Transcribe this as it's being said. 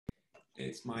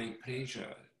It's my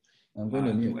pleasure I'm going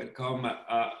to mute. welcome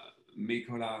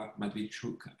Mykola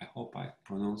Matviichuk. I hope I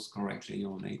pronounced correctly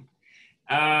your name.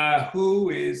 Who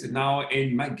is now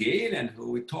in McGill and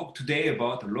who will talk today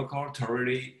about the local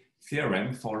Torelli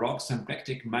theorem for log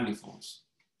symplectic manifolds.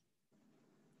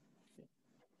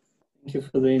 Thank you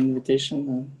for the invitation.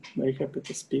 I'm very happy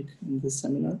to speak in this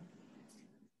seminar.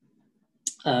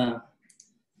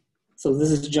 So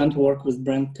this is joint work with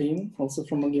Brent team, also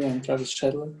from McGill, and Travis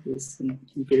Schedler, who is in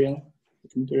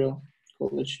Imperial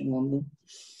College in London.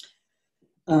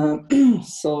 I'm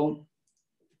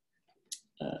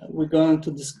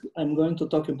going to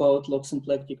talk about log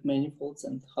symplectic manifolds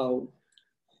and how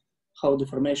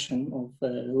deformation of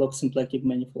log symplectic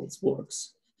manifolds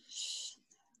works.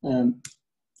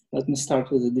 Let me start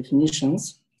with the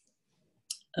definitions.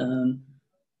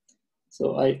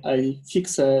 So I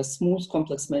fix a smooth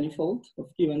complex manifold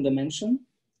of even dimension,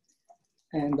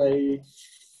 and I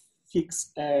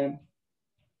fix a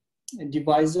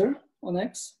divisor on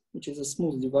X, which is a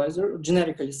smooth divisor,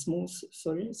 generically smooth,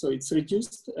 sorry. So it's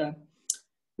reduced,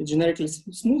 it's generically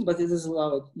smooth, but it is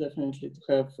allowed definitely to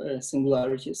have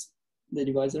singularities, the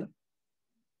divisor.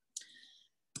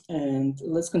 And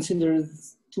let's consider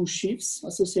two sheaves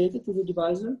associated to the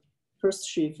divisor. First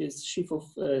sheaf is sheaf of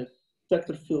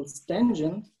vector fields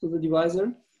tangent to the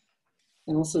divisor,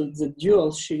 and also the dual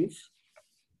sheaf,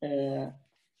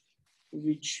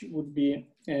 which would be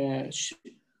a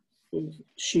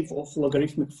sheaf of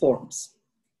logarithmic forms,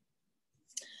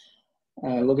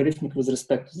 logarithmic with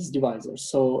respect to this divisor.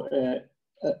 So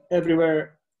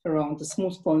everywhere around the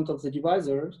smooth point of the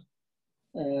divisor,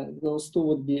 those two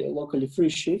would be locally free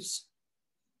sheaves.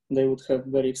 They would have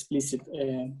very explicit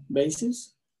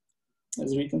bases,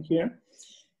 as written here.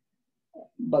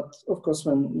 But of course,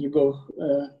 when you go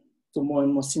to more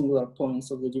and more singular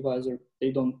points of the divisor,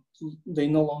 they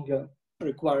no longer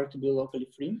require to be locally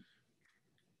free,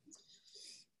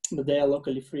 but they are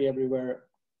locally free everywhere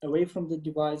away from the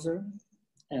divisor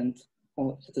and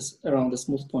around the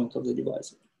smooth point of the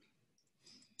divisor.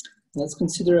 Let's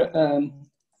consider,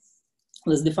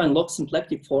 let's define log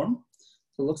symplectic form.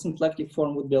 So log symplectic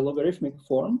form would be a logarithmic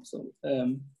form, so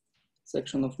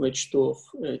section of wedge 2 of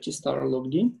T star log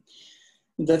D,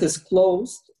 that is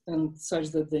closed and such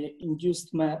that the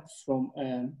induced map from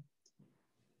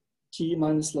T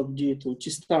minus log D to T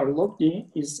star log D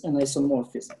is an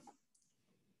isomorphism.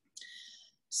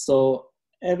 So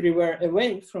everywhere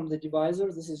away from the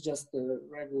divisor, this is just a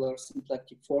regular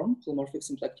symplectic form, holomorphic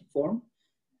symplectic form.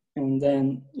 And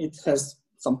then it has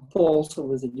some poles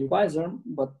over the divisor,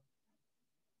 but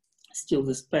still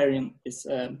this pairing is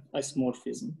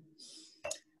isomorphism,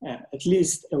 at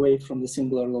least away from the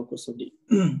singular locus of D.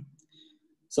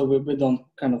 So we don't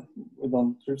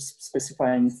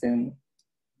specify anything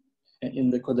in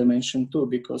the codimension too,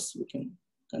 because we can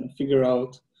kind of figure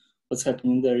out what's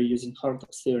happening there using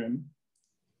Hartog's theorem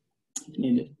if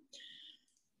needed.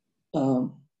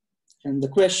 And the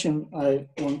question I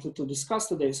wanted to discuss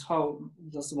today is how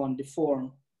does one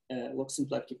deform a log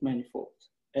symplectic manifold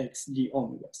X D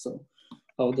omega? So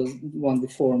how does one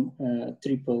deform a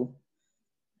triple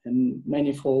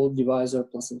manifold divisor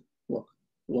plus a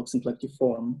log symplectic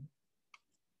form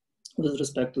with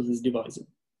respect to this divisor?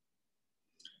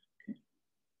 Okay.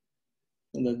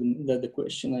 And that's the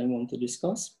question I want to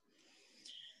discuss.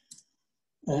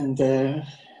 And I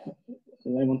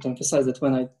want to emphasize that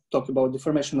when I talk about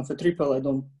deformation of a triple, I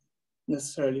don't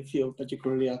necessarily feel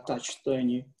particularly attached to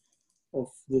any of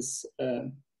these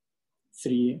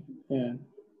three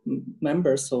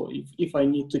members. So if I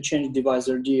need to change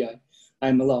divisor D,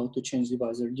 I'm allowed to change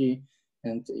divisor D.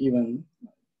 And even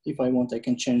if I want, I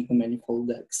can change the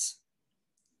manifold X.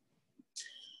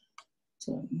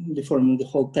 So deforming the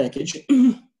whole package.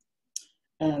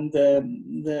 And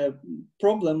the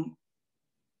problem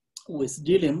with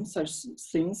dealing such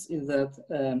things is that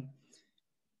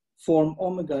form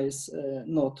omega is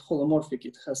not holomorphic,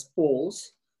 it has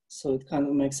poles, so it kind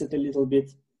of makes it a little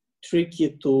bit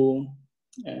tricky to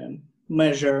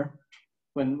measure.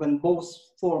 When both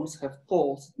forms have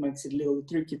poles, it makes it a little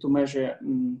tricky to measure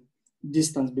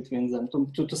distance between them,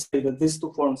 to say that these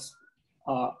two forms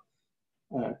are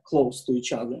close to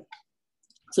each other.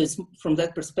 So it's from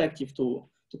that perspective to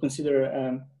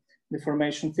consider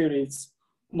deformation theory, it's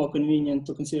more convenient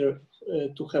to consider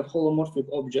to have holomorphic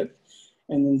object.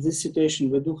 And in this situation,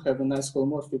 we do have a nice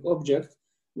holomorphic object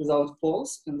without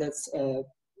poles, and that's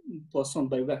Poisson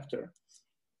by vector.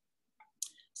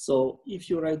 So if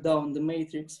you write down the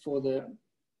matrix for the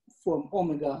form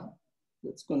omega,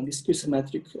 that's going to be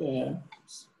skew-symmetric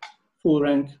full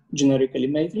rank generically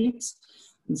matrix.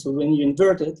 And so when you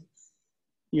invert it,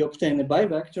 you obtain a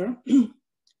bivector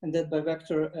and that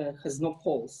bivector has no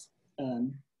poles.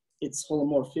 It's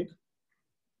holomorphic,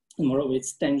 and moreover,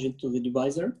 it's tangent to the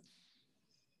divisor.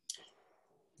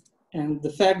 And the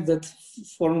fact that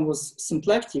form was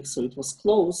symplectic, so it was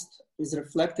closed, is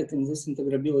reflected in this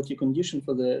integrability condition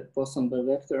for the Poisson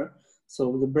bivector.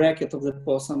 So the bracket of the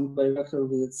Poisson bivector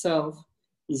with itself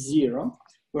is 0,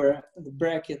 where the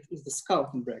bracket is the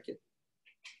Schouten bracket.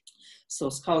 So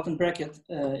Schouten bracket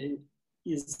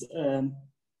is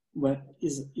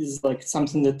like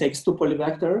something that takes two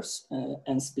polyvectors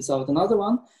and spits out another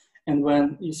one. And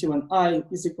when you see when I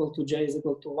is equal to j is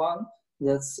equal to 1,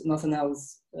 that's nothing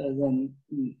else than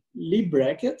Lie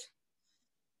bracket.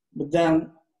 But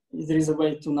then there is a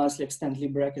way to nicely extend Lie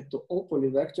bracket to all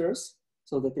polyvectors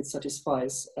so that it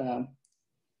satisfies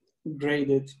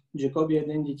graded Jacobi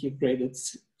identity, graded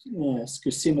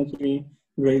skew symmetry,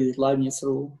 graded Leibniz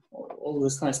rule, all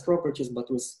these nice properties,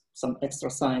 but with some extra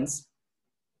signs.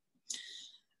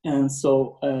 And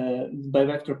so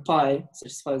bivector pi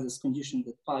satisfies this condition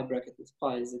that pi bracket with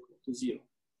pi is equal to 0.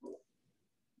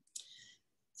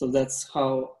 So that's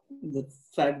how the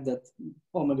fact that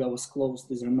omega was closed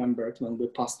is remembered when we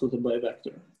pass to the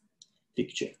bivector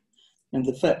picture. And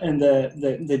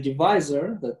the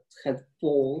divisor that had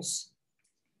poles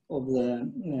of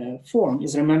the form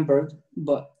is remembered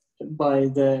by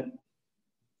the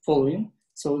following.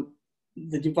 So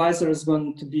the divisor is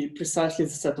going to be precisely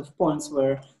the set of points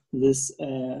where this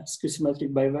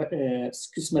skew-symmetric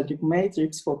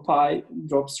matrix for pi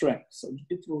drops rank. So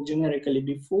it will generically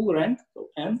be full rank, so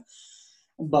n,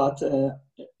 but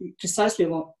precisely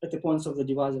at the points of the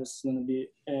divisor is going to be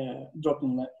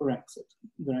dropping rank, so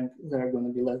they're going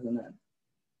to be less than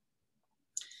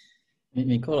n.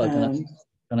 Mykola,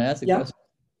 can I ask a question?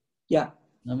 Yeah.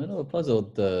 I'm a little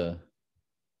puzzled. The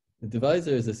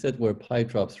divisor is a set where pi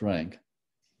drops rank.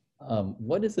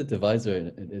 What is a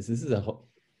divisor?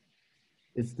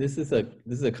 This is a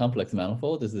complex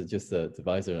manifold. This is just a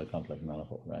divisor in a complex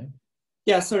manifold, right?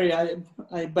 Yeah, sorry. I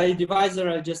by divisor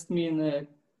I just mean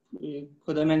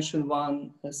codimension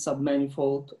 1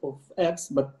 submanifold of X,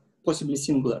 but possibly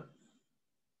singular.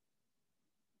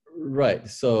 Right.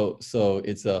 So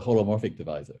it's a holomorphic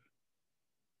divisor.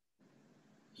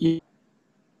 Yeah.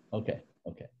 Okay.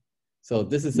 So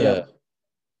this is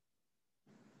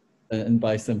and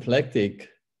by symplectic,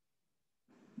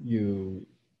 you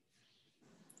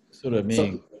sort of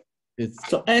mean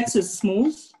so X is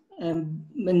smooth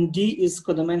and D is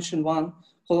codimension 1,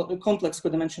 complex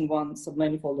codimension 1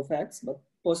 submanifold of X, but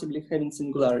possibly having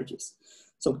singularities.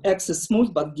 So X is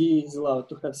smooth, but D is allowed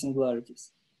to have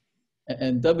singularities.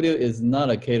 And W is not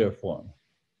a Cater form.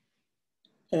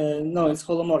 No, it's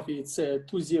holomorphic. It's a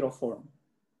 2-0 form.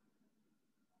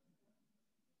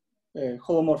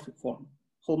 Holomorphic form.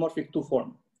 Holomorphic 2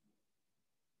 form.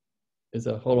 It's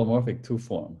a holomorphic 2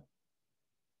 form.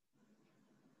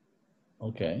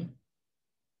 Okay.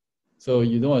 So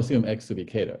you don't assume X to be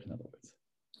Cater, in other words.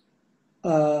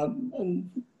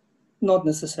 Not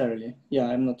necessarily. Yeah,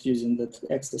 I'm not using that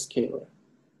X as scalar.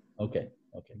 Okay,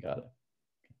 got it.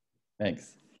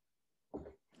 Thanks.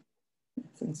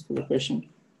 Thanks for the question.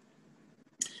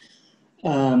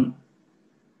 But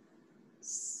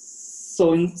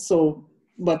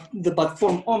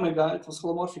form omega, it was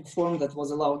holomorphic form that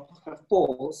was allowed to have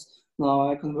poles.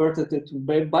 Now I converted it to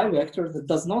bivector that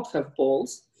does not have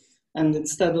poles, and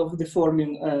instead of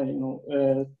deforming,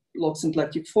 log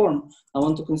symplectic form, I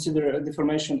want to consider a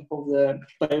deformation of the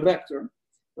bivector.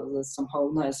 So that's somehow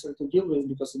nicer to deal with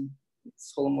because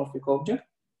it's holomorphic object.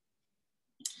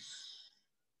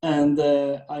 And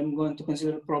I'm going to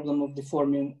consider a problem of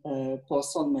deforming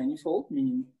Poisson manifold,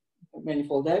 meaning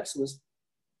manifold X with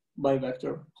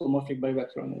bivector, holomorphic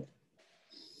bivector on it.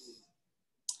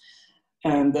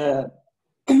 And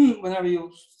whenever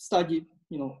you study,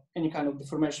 any kind of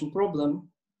deformation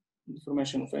problem,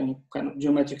 deformation of any kind of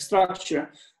geometric structure,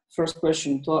 first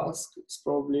question to ask is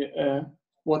probably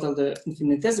what are the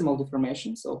infinitesimal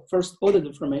deformations, so first order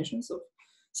deformations of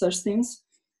such things.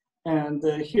 And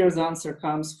here the answer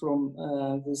comes from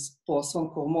this Poisson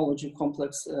cohomology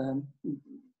complex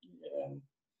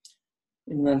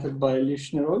invented by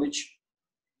Lishnerovich.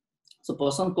 So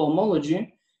Poisson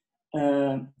cohomology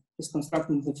is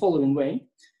constructed in the following way.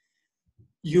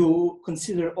 You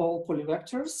consider all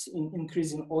polyvectors in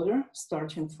increasing order,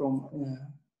 starting from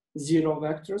 0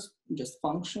 vectors, just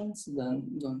functions,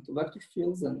 then going to vector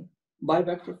fields and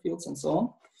bivector fields and so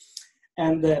on.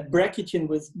 And bracketing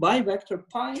with bivector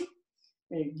pi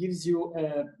gives you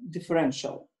a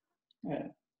differential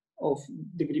of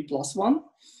degree +1.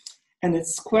 And it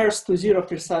squares to 0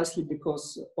 precisely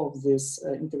because of this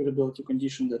integrability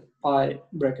condition that pi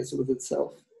brackets with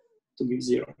itself to give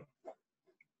 0.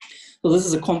 So this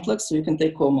is a complex, so you can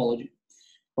take cohomology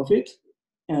of it.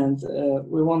 And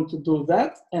we want to do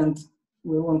that, and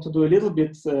we want to do a little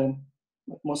bit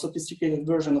more sophisticated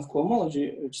version of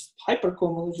cohomology, which is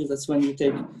hypercohomology. That's when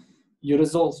you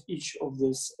resolve each of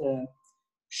this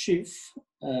sheaf,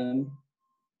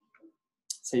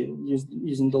 say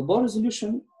using Dolbeau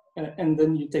resolution, and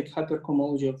then you take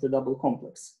hypercohomology of the double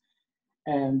complex.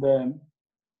 And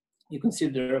you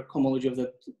consider cohomology of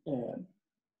that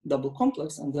double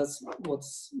complex, and that's what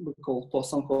we call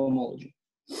Poisson cohomology.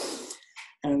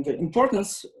 And the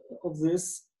importance of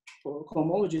this for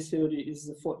cohomology theory is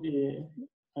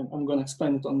I'm going to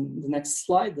explain it on the next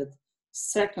slide. That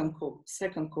second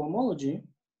cohomology,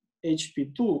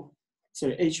 H2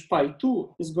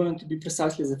 is going to be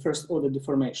precisely the first order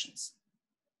deformations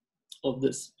of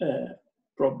this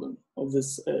problem, of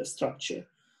this structure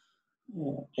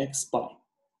X pi.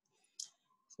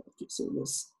 So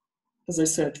this, as I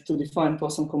said, to define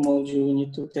Poisson cohomology, we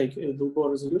need to take a Dolbeau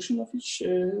resolution of each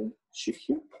sheaf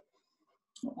here.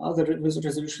 Other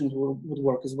resolutions would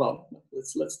work as well.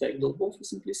 Let's take Dolbeau for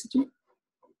simplicity.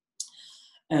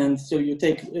 And so you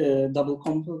take a double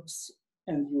complex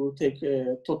and you take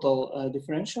a total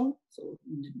differential, so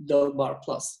del bar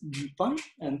plus d pi,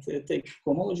 and take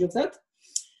cohomology of that.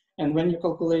 And when you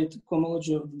calculate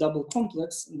cohomology of the double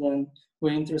complex, then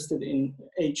we're interested in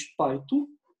H pi 2.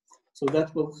 So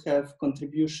that will have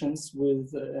contributions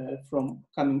with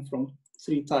coming from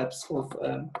three types of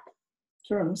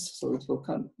terms. So it will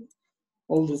come,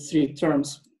 all the three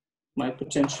terms might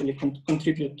potentially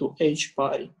contribute to H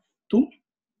pi 2.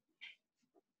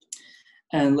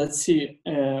 And let's see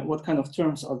what kind of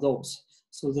terms are those.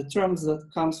 So the terms that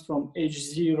comes from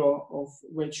H0 of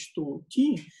wedge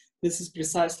 2t, this is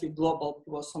precisely global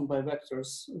Poisson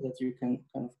bivectors that you can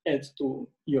kind of add to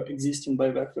your existing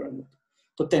bivector and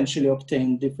potentially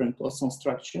obtain different Poisson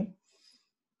structure.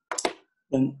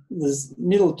 Then this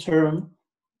middle term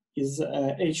is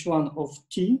H1 of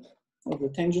t, of the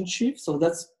tangent sheaf. So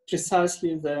that's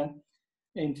precisely the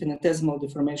infinitesimal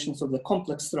deformations of the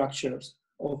complex structures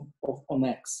on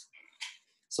X.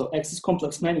 So X is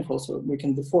complex manifold, so we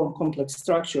can deform complex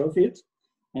structure of it.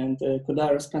 And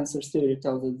Kodaira-Spencer's theory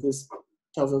tells us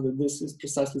that this is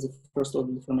precisely the first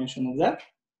order deformation of that.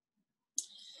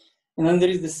 And then there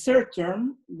is the third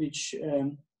term, which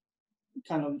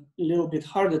kind of a little bit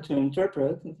harder to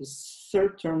interpret. The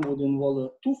third term would involve a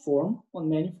two form on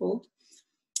manifold.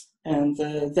 And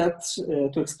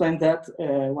to explain that,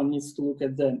 one needs to look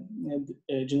at the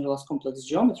generalized complex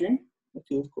geometry, a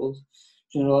field called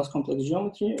generalized complex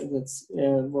geometry that's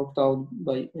worked out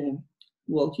by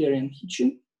Gualtieri and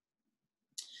Hitchin.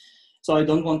 So I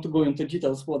don't want to go into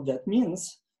details what that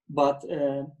means, but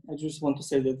I just want to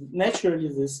say that naturally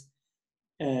this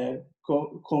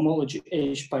cohomology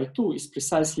H pi 2 is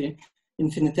precisely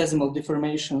infinitesimal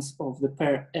deformations of the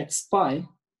pair X pi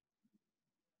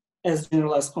as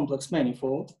generalized complex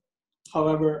manifold.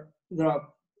 However, there are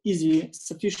easy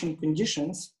sufficient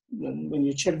conditions when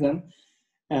you check them.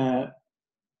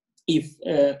 If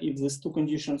these two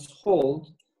conditions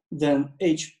hold, then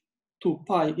H2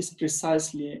 pi is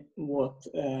precisely what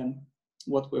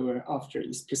we were after,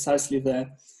 is precisely the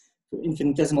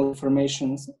infinitesimal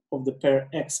deformations of the pair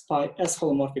X pi as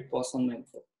holomorphic Poisson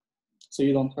manifold. So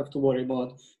you don't have to worry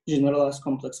about generalized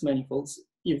complex manifolds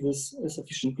if these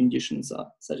sufficient conditions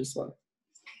are satisfied.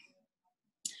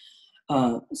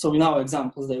 So in our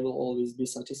examples, they will always be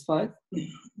satisfied,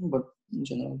 but in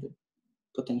general, they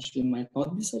potentially might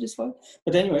not be satisfied.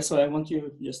 But anyway, so I want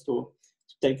you just to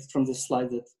take from this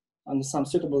slide that under some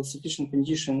suitable sufficient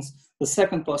conditions, the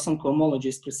second Poisson cohomology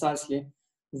is precisely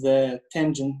the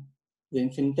tangent, the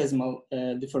infinitesimal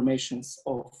deformations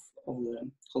of the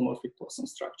holomorphic Poisson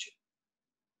structure.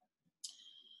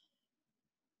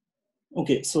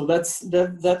 Okay, so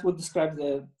that would describe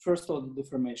the first order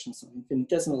deformations, so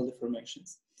infinitesimal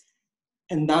deformations.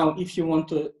 And now if you want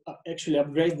to actually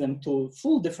upgrade them to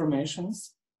full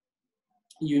deformations,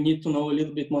 you need to know a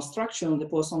little bit more structure on the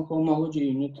Poisson cohomology.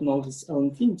 You need to know this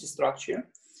L-infinity structure.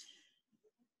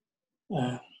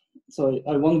 So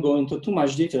I won't go into too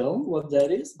much detail what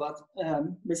that is, but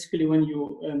basically when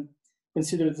you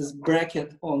consider this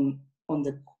bracket on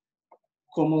the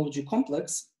cohomology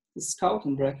complex, the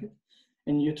Schouten bracket,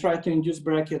 and you try to induce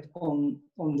bracket on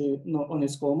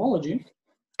its cohomology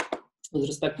with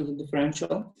respect to the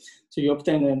differential, so you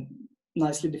obtain a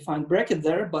nicely defined bracket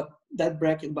there, but that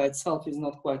bracket by itself is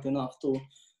not quite enough to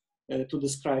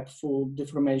describe full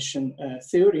deformation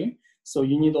theory. So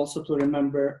you need also to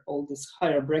remember all these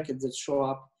higher brackets that show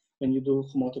up when you do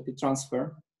homotopy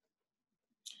transfer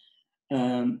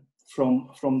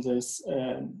from this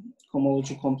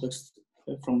homology complex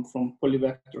from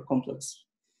polyvector complex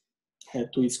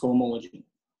to its cohomology.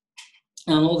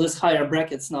 And all these higher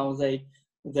brackets now,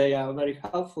 they are very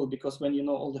helpful, because when you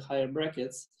know all the higher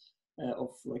brackets of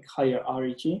like higher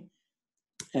RET,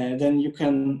 then you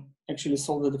can actually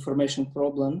solve the deformation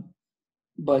problem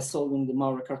by solving the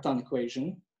Maurer-Cartan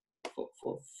equation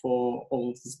for all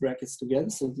of these brackets together.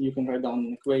 So you can write down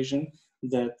an equation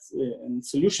that, and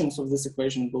solutions of this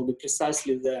equation will be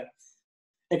precisely the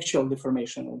actual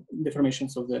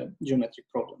deformations of the geometric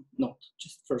problem, not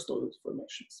just first order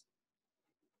deformations.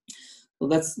 So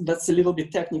that's a little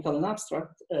bit technical and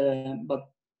abstract, but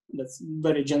that's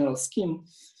very general scheme.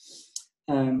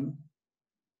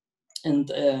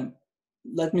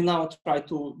 Let me now try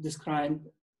to describe,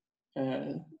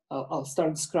 I'll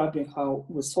start describing how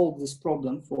we solve this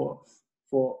problem for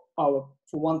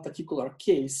one particular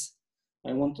case.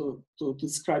 I want to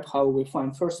describe how we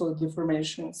find first order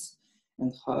deformations,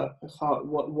 and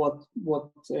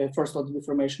what first order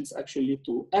deformations actually lead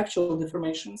to actual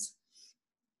deformations.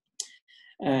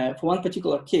 For one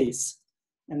particular case,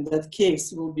 and that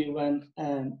case will be when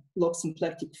log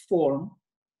symplectic form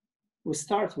we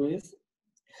start with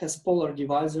has polar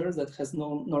divisor that has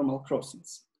no normal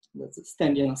crossings. That's a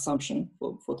standing assumption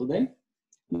for today.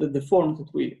 That the form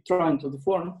that we're trying to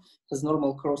deform has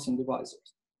normal crossing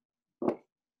divisors.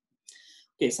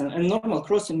 Okay, so a normal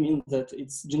crossing means that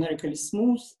it's generically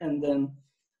smooth, and then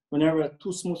whenever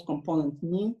two smooth components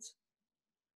meet,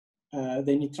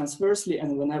 they meet transversely,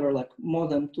 and whenever like more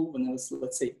than two, whenever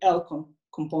let's say L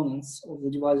components of the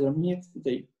divisor meet,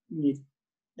 they meet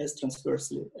as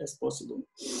transversely as possible.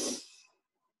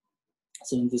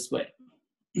 So in this way,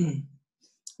 they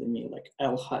mean like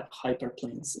L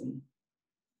hyperplanes in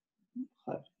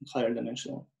higher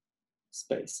dimensional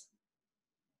space.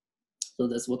 So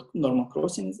that's what normal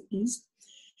crossing is.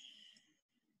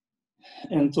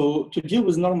 And to deal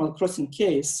with normal crossing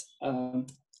case,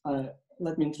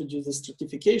 let me introduce the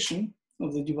stratification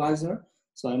of the divisor.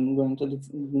 So I'm going to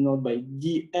denote by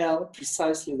DL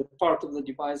precisely the part of the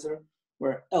divisor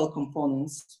where L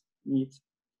components meet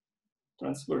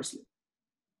transversely.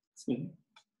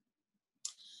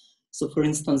 So for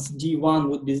instance, D1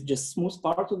 would be just smooth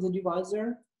part of the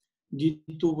divisor.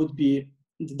 D2 would be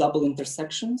the double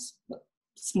intersections,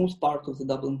 smooth part of the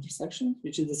double intersection,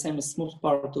 which is the same as smooth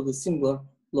part of the singular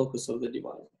locus of the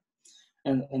divisor,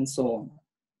 and so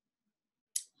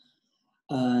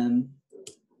on.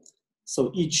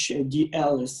 So each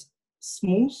DL is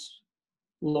smooth,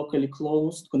 locally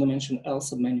closed codimension L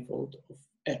submanifold of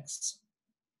X.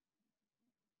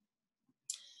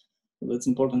 That's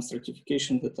important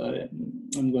stratification that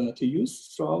I'm going to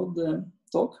use throughout the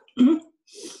talk.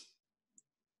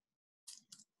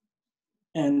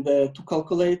 And to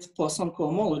calculate Poisson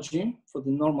cohomology for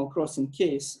the normal crossing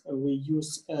case, we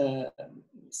use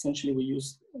essentially we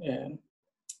use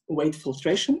weight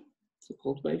filtration,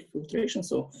 so-called weight filtration.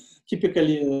 So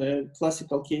typically, the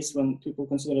classical case when people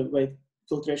consider weight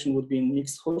filtration would be in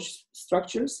mixed Hoche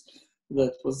structures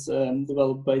that was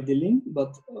developed by Delin,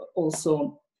 but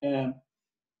also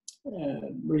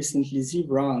recently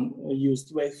Zibran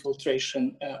used weight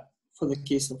filtration for the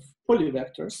case of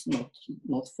polyvectors,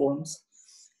 not forms.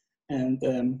 And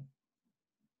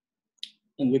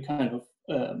we kind of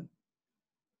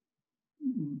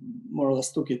more or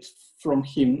less took it from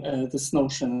him, this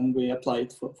notion, and we applied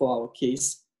it for our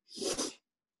case.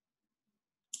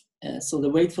 So the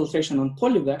weight filtration on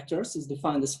polyvectors is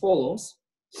defined as follows.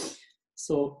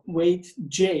 So weight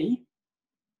J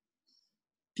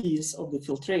piece of the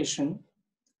filtration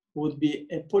would be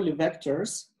a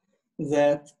polyvectors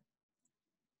that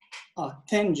are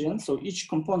tangent. So each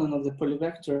component of the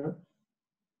polyvector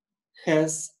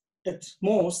has at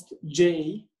most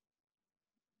J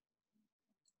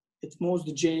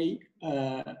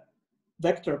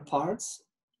vector parts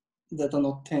that are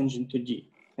not tangent to D,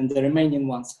 and the remaining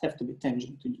ones have to be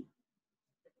tangent to D.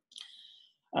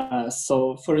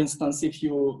 So for instance, if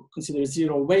you consider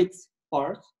zero weight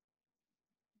part,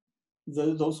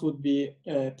 those would be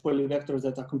polyvectors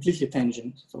that are completely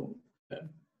tangent. So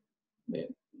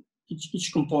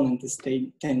each component is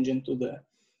tangent to the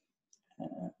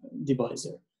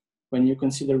divisor. When you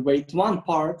consider weight one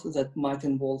part, that might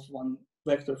involve one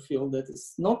vector field that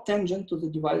is not tangent to the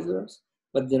divisors,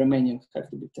 but the remaining have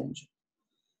to be tangent.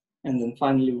 And then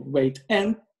finally, weight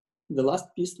n, the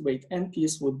last piece, weight n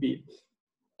piece, would be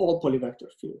all polyvector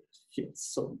fields.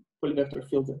 So polyvector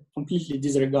fields that completely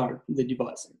disregard the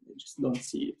divisor. They just don't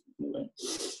see it in a way.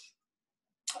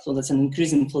 So that's an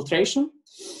increase in filtration.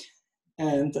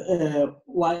 And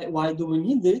why do we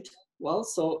need it? Well,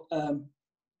 so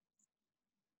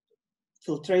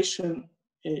filtration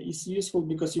is useful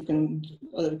because you can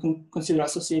consider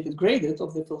associated gradient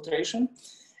of the filtration,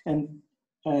 and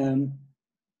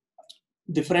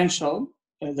differential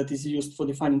that is used for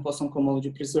defining Poisson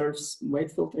cohomology preserves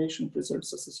weight filtration,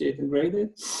 preserves associated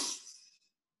gradient.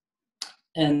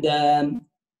 And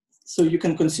so you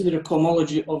can consider a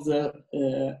cohomology of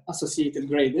the associated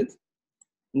gradient.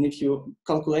 And if you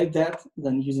calculate that,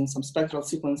 then using some spectral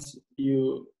sequence,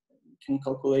 you can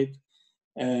calculate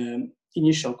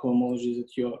initial cohomology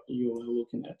that you are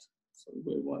looking at. So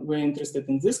we're interested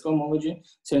in this cohomology.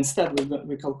 So instead,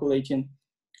 we're calculating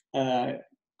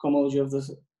cohomology of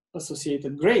the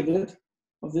associated gradient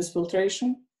of this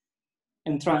filtration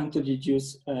and trying to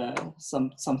deduce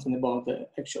something about the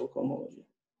actual cohomology.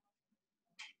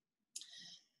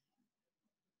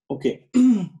 Okay,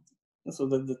 so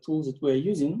that's the tools that we're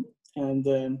using, and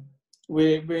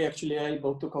we're actually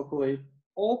able to calculate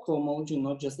all cohomology,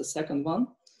 not just the second one.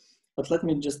 But let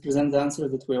me just present the answer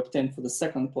that we obtained for the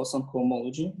second Poisson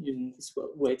cohomology using this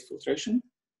weight filtration.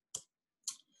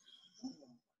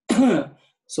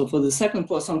 So for the second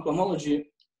Poisson cohomology,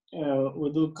 we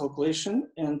do calculation,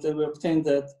 and we obtain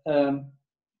that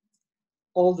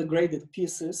all the graded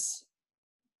pieces,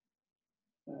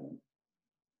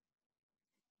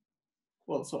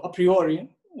 well, so a priori,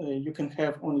 you can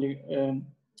have only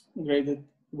graded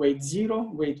weight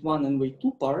 0, weight 1, and weight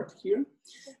 2 part here.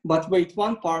 But weight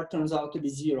 1 part turns out to be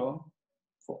 0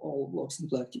 for all log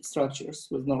symplectic structures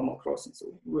with normal crossing.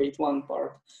 So weight 1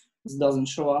 part doesn't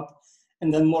show up.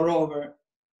 And then moreover,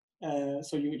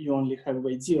 so you only have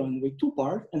weight 0 and weight 2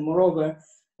 part. And moreover,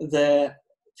 the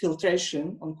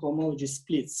filtration on cohomology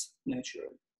splits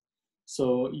naturally.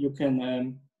 So you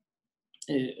can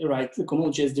write the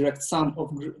cohomology as direct sum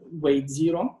of weight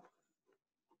 0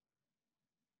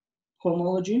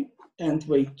 cohomology and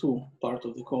weight 2 part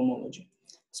of the cohomology.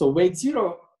 So weight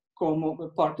 0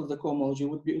 part of the cohomology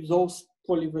would be those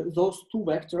two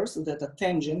vectors that are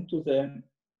tangent to the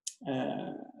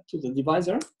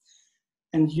divisor,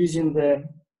 and using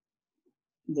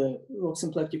the log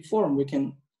symplectic form, we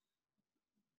can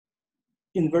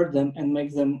invert them and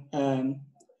make them,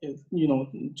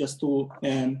 just to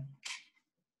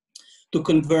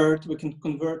convert. We can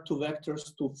convert two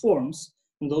vectors to forms,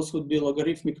 and those would be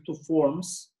logarithmic two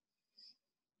forms.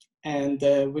 And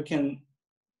we can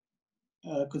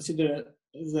consider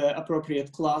the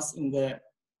appropriate class in the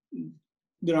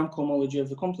deform cohomology of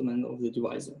the complement of the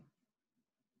divisor.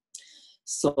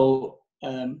 So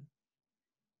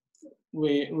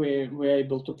we're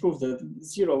able to prove that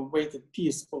 0 weighted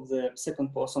piece of the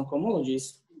second Poisson cohomology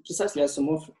is precisely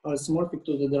isomorphic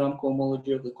to the deform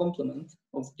cohomology of the complement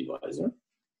of the divisor.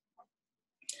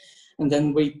 And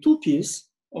then weight 2 piece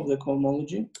of the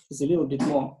cohomology is a little bit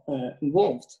more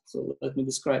involved. So let me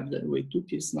describe the weight 2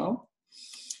 piece now.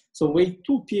 So weight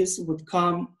 2 piece would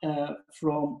come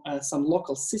from some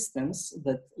local systems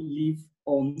that live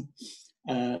on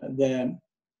the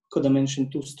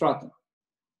codimension 2 strata.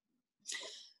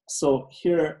 So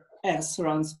here S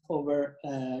runs over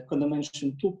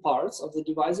codimension 2 parts of the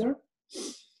divisor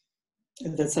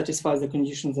that satisfies the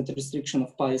conditions that the restriction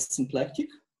of pi is symplectic,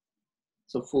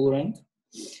 so full rank.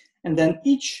 And then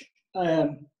each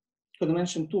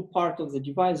codimension 2 part of the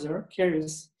divisor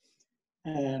carries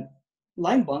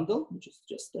line bundle, which is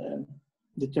just a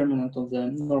determinant of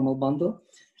the normal bundle,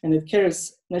 and it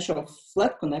carries natural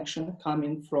flat connection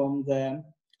coming from the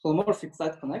holomorphic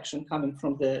flat connection coming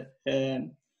from the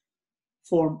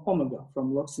form omega,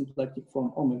 from log symplectic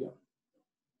form omega.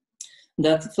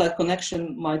 That flat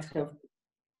connection might have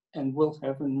and will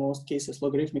have in most cases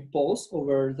logarithmic poles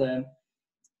over the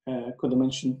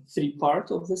codimension 3 part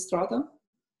of the strata.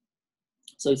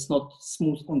 So it's not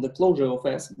smooth on the closure of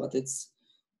S, but it's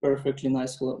perfectly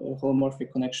nice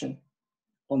holomorphic connection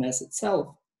on S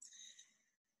itself.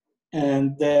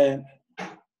 And the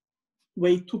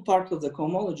weight 2 part of the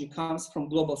cohomology comes from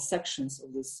global sections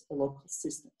of this local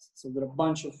systems. So there are a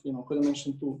bunch of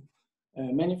codimension 2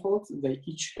 manifolds. They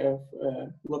each have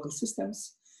local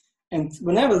systems. And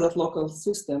whenever that local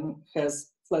system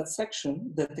has flat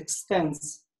section that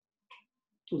extends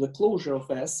to the closure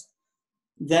of S,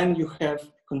 then you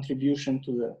have contribution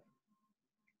to the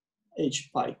H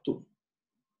pi 2.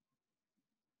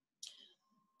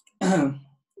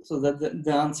 So that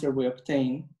the answer we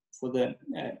obtain for the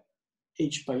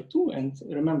H pi 2, and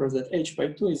remember that H pi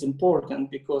 2 is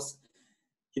important because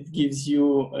it gives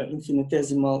you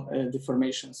infinitesimal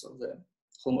deformations of the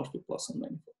holomorphic Poisson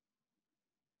manifold.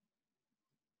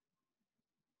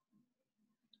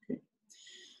 Okay.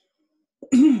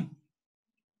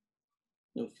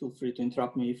 So feel free to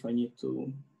interrupt me if I need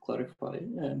to clarify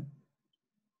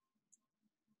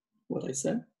what I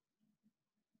said.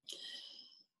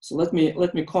 So let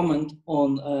me comment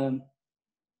on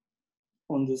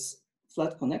this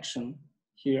flat connection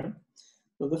here.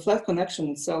 So the flat connection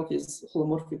itself is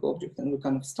holomorphic object, and we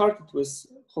kind of started with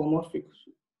holomorphic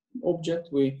object.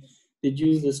 We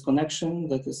deduce this connection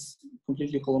that is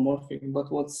completely holomorphic. But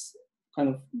what's kind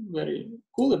of very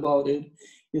cool about it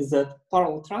is that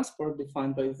parallel transport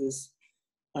defined by this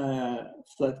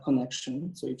flat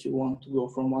connection. So if you want to go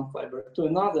from one fiber to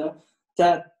another,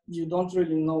 that you don't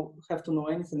really have to know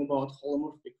anything about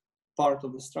holomorphic part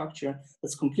of the structure.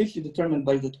 That's completely determined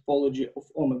by the topology of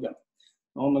omega.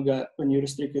 Omega, when you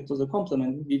restrict it to the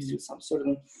complement, gives you some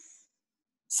certain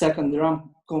second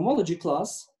theorem cohomology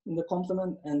class in the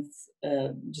complement, and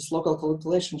just local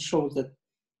calculation shows that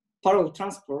parallel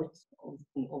transport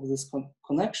of this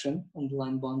connection on the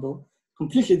line bundle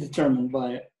completely determined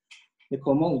by the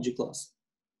cohomology class.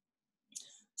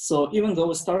 So even though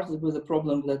we started with a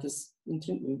problem that is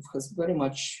very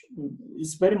much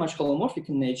holomorphic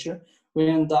in nature, we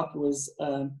end up with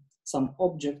some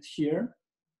object here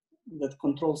that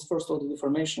controls first order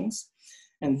deformations,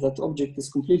 and that object is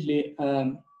completely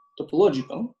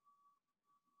topological.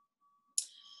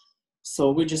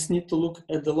 So we just need to look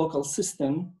at the local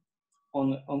system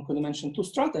on codimension 2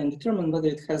 strata and determine whether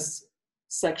it has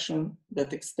section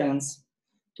that extends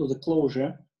to the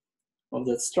closure of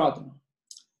that stratum.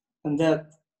 And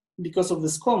that, because of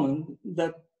this comment,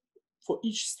 that for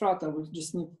each strata, we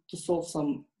just need to solve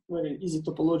some very easy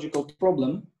topological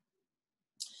problem.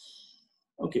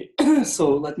 Okay,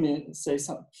 so let me say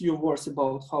some few words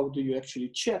about how do you actually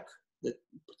check that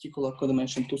particular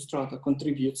codimension 2 strata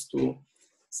contributes to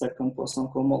second Poisson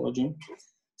cohomology.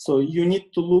 So you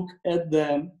need to look at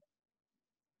the,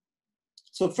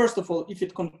 so first of all,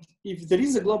 if there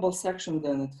is a global section,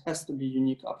 then it has to be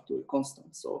unique up to a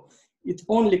constant. So it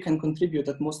only can contribute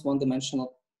at most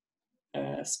one-dimensional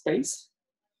space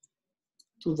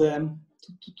to the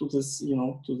to this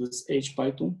to this h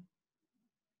pi 2.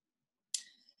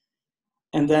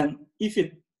 And then if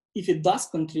it does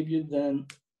contribute, then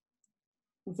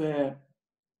the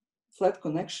flat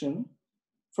connection,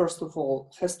 first of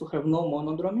all, has to have no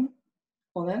monodromy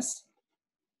on S.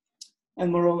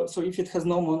 And moreover, so if it has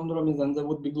no monodromy, then there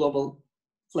would be global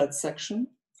flat section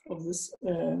of this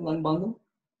line bundle.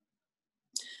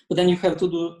 But then you have to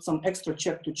do some extra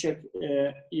check to check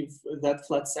if that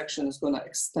flat section is going to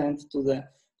extend to the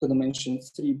codimension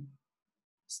 3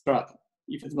 strata,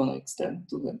 if it's going to extend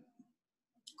to the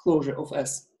closure of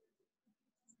S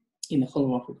in a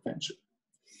holomorphic venture.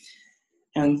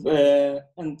 And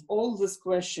all these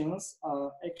questions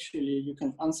are actually, you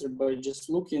can answer by just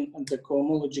looking at the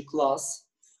cohomology class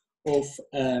of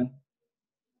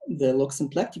the log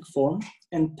symplectic form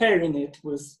and pairing it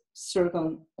with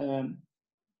certain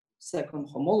second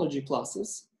homology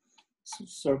classes, so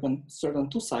certain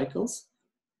 2 cycles.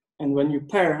 And when you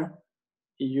pair,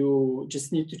 you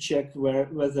just need to check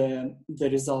whether the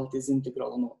result is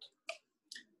integral or not.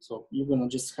 So you're gonna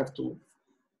just have to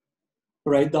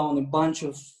write down a bunch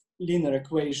of linear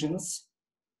equations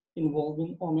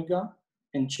involving omega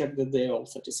and check that they all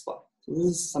satisfy. So this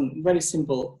is some very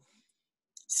simple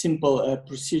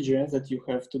procedure that you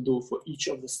have to do for each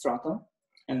of the strata.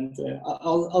 And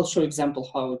I'll show example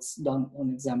how it's done on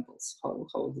examples,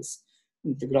 how this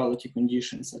integrality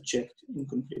conditions are checked in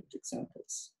concrete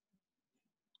examples.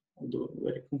 I'll do a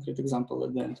very concrete example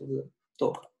at the end of the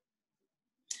talk.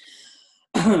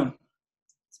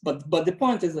 But the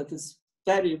point is that it's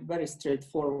very, very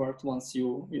straightforward once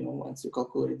you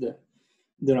calculate the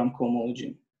theorem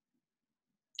cohomology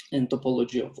and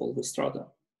topology of all the strata.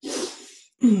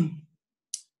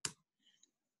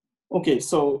 Okay,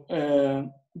 so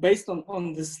based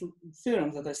on this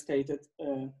theorem that I stated,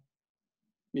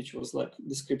 which was like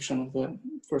description of the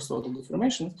first order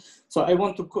deformation, so I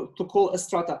want to call a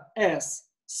strata S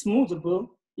smoothable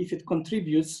if it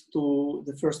contributes to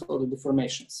the first order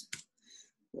deformations.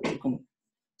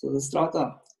 So the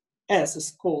strata S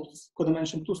is called,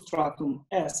 codimension 2 stratum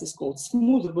S is called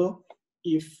smoothable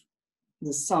if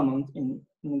the summand in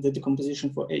the decomposition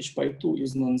for h pi 2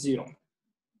 is non-zero.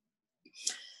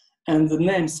 And the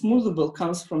name smoothable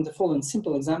comes from the following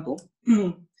simple example.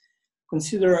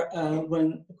 Consider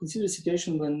a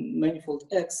situation when manifold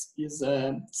X is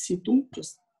C2,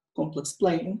 just complex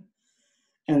plane,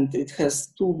 and it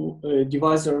has two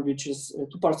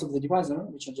two parts of the divisor,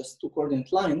 which are just 2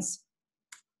 coordinate lines.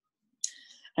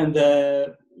 And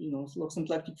the log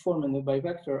symplectic form and the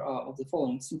bivector are of the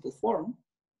following simple form.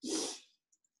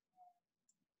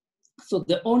 So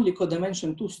the only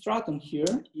codimension 2 stratum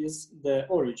here is the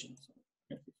origin.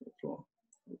 So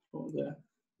for the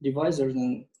divisor,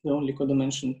 then the only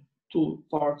codimension 2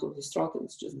 part of the strata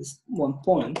is just this one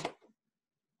point.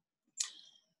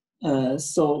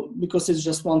 So because it's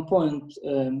just one point,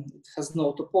 it has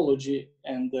no topology,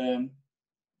 and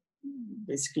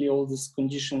basically all these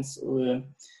conditions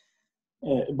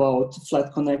about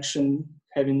flat connection,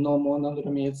 having no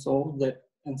monodromy and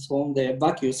so on, they are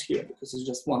vacuous here because it's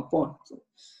just one point. So,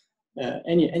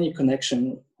 any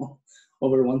connection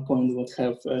over one point would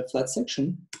have a flat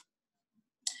section.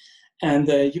 And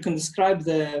you can describe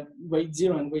the weight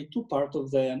 0 and weight 2 part of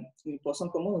the Poisson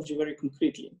cohomology very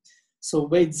concretely. So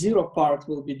weight 0 part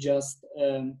will be just,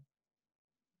 the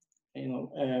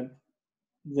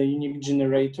unique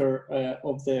generator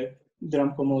of the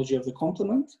drum cohomology of the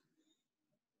complement,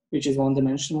 which is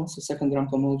one-dimensional. So second drum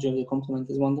cohomology of the complement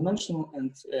is one-dimensional,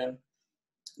 and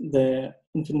the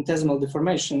infinitesimal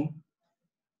deformation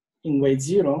in weight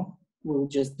 0 will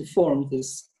just deform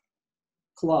this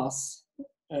class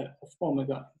of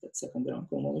omega, that second drum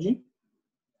cohomology.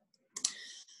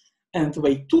 And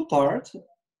weight 2 part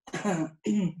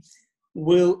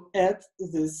will add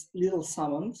this little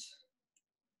summand,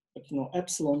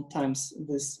 epsilon times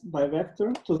this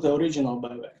bivector to the original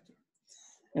bivector.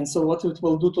 And so what it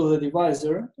will do to the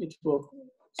divisor, it will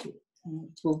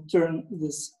turn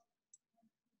this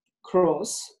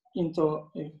cross into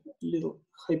a little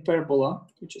hyperbola,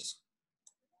 which is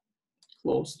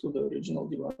close to the original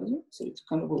divisor. So it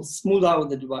kind of will smooth out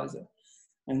the divisor.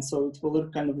 And so it will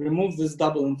kind of remove this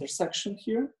double intersection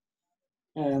here.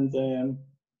 And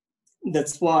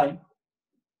that's why,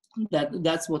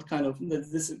 that's what kind of,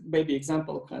 this baby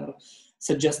example kind of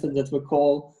suggested that we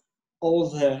call all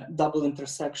the double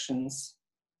intersections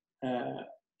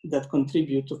that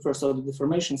contribute to first order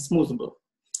deformation smoothable.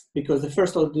 Because the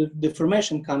first order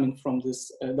deformation coming from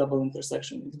this double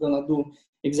intersection is gonna do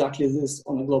exactly this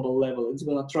on a global level. It's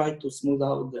gonna try to smooth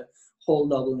out the whole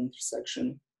double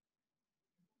intersection.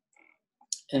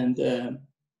 And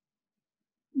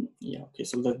yeah, okay,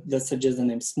 so that suggests the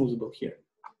name smoothable here.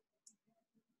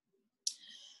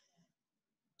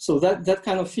 So that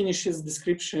kind of finishes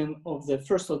description of the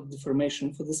first order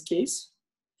deformation for this case,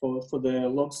 for the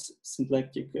log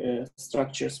symplectic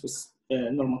structures with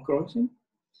normal crossing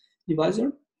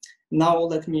divisor. Now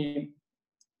let me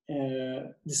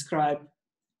describe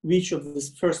which of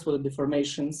these first order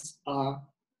deformations are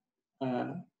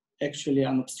actually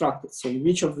unobstructed. So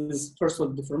which of these first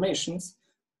order deformations,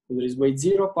 there is weight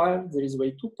 0 part, there is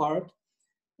weight 2 part,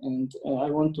 and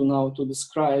I want to now to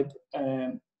describe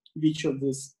which of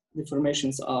these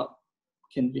deformations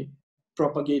can be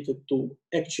propagated to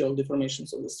actual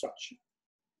deformations of the structure.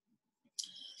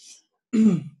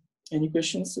 Any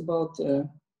questions about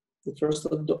the first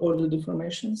order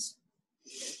deformations?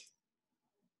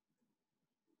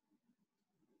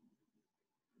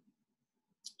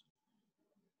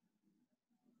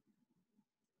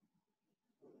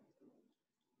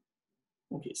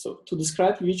 Okay, so to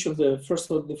describe which of the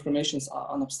first order deformations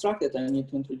are unobstructed, I need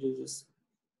to introduce this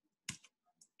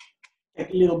a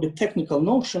little bit technical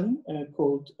notion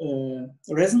called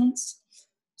resonance.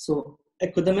 So a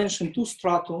codimension 2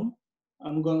 stratum,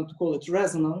 I'm going to call it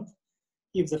resonant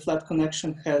if the flat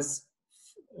connection has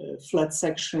a flat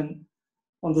section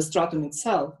on the stratum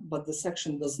itself, but the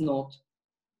section does not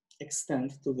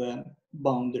extend to the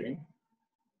boundary,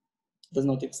 does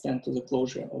not extend to the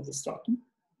closure of the stratum.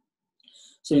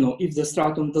 So, if the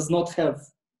stratum does not have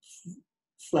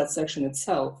flat section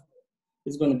itself,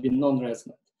 it's going to be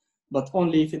non-resonant. But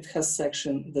only if it has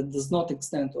section that does not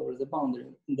extend over the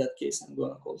boundary, in that case, I'm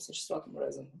going to call such stratum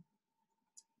resonant.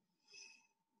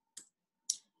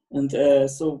 And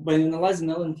so by analyzing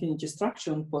L infinity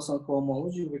structure in Poisson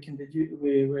cohomology,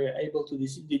 we were able to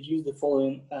deduce the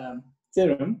following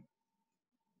theorem.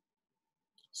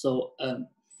 So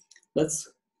let's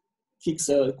fix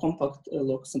a compact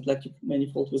log symplectic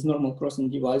manifold with normal crossing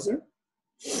divisor.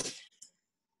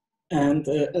 And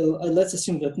let's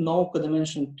assume that no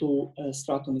codimension 2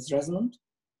 stratum is resonant.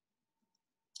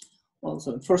 Well,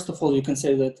 so first of all, you can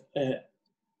say that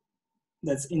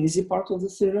that's an easy part of the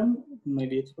theorem.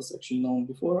 Maybe it was actually known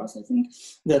before us, I think,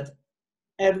 that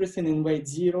everything in weight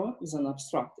 0 is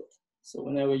unobstructed. So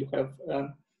whenever you have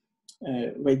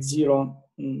weight 0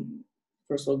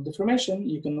 first order deformation,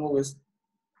 you can always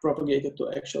propagate it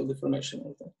to actual deformation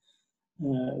of the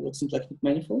log symplectic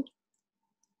manifold.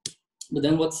 But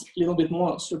then what's a little bit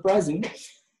more surprising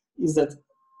is that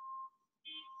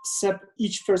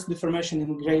each first deformation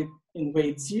in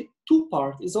weight 2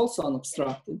 part is also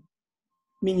unobstructed,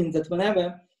 meaning that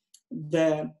whenever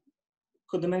the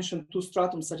codimension 2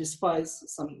 stratum satisfies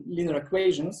some linear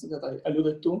equations that I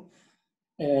alluded to,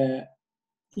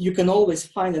 you can always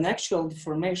find an actual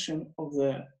deformation of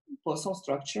the Poisson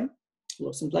structure,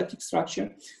 or symplectic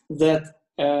structure, that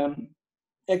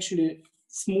actually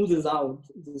smoothes out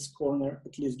this corner,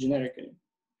 at least generically.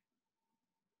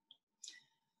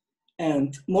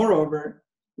 And moreover,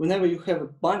 whenever you have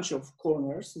a bunch of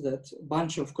corners, that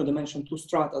bunch of codimension 2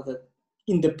 strata that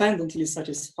independently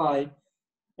satisfy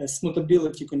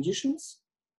smoothability conditions,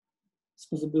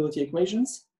 smoothability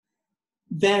equations,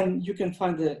 then you can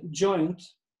find a joint,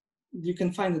 you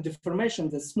can find a deformation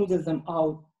that smoothes them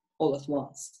out all at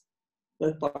once.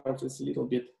 That part is a little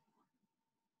bit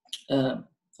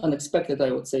unexpected,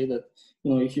 I would say, that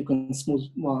if you can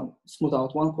smooth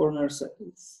out one corner,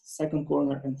 second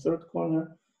corner, and third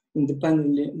corner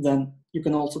independently, then you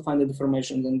can also find a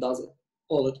deformation that does it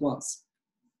all at once.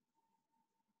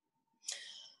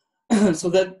 So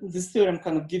that this theorem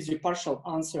kind of gives you a partial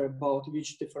answer about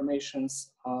which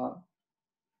deformations are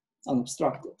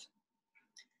unobstructed.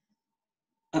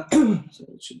 So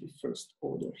it should be first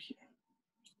order here.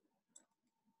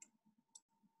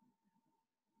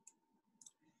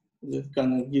 That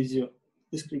kind of gives you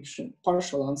description,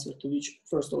 partial answer to which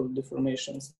first order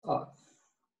deformations are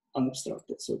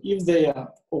unobstructed. So if they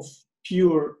are of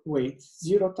pure weight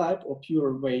 0 type or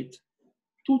pure weight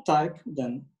 2 type,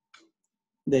 then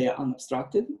they are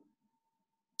unobstructed.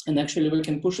 And actually we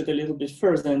can push it a little bit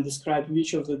further and describe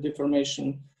which of the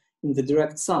deformation in the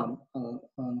direct sum are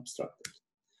unobstructed.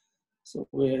 So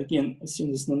we again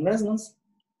assume this non-resonance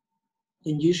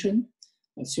condition,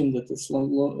 assume that it's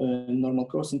normal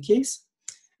crossing case,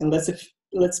 and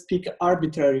let's pick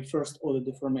arbitrary first order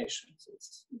deformation. So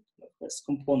it has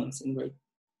components in weight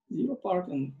 0 part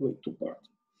and weight 2 part.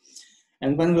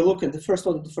 And when we look at the first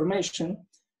order deformation,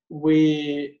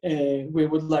 we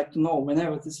would like to know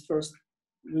whenever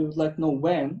we would like to know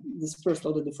when this first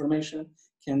order deformation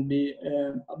can be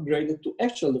upgraded to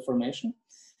actual deformation.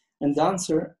 And the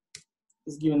answer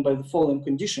is given by the following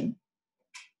condition.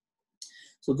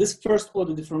 So this first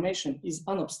order deformation is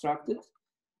unobstructed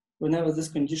whenever this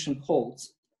condition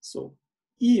holds. So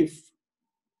if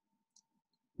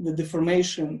the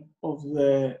deformation of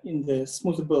in the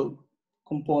smoothable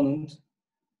component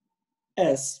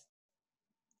S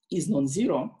is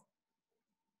non-zero,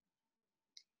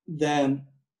 then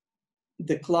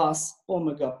the class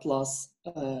omega plus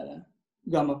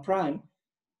gamma prime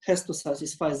has to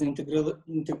satisfy the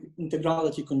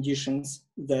integrality conditions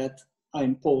that are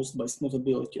imposed by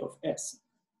smoothability of S.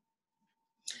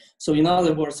 So in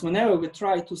other words, whenever we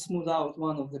try to smooth out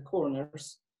one of the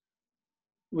corners,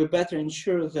 we better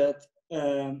ensure that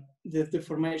the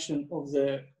deformation of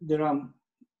the deform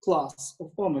class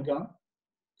of omega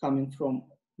coming from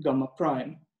gamma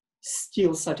prime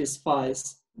still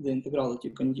satisfies the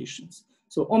integrality conditions.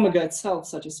 So omega itself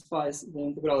satisfies the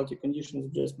integrality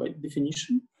conditions just by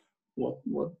definition.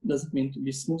 What does it mean to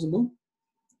be smoothable?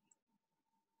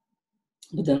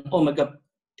 But then omega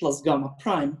plus gamma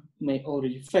prime may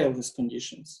already fail these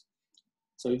conditions.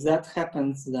 So if that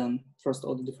happens, then first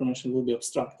order deformation will be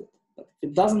obstructed. But if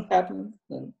it doesn't happen,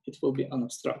 then it will be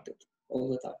unobstructed all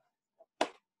the time.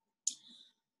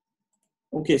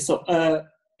 Okay, so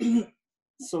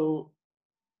so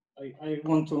I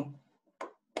want to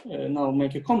now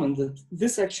make a comment that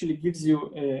this actually gives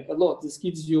you a lot. This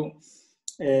gives you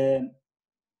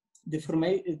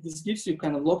this gives you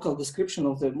kind of local description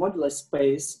of the modular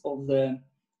space of the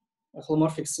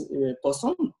holomorphic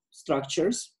Poisson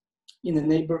structures in the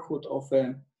neighborhood of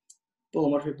a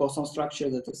holomorphic Poisson structure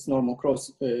that is normal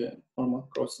crossing,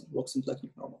 log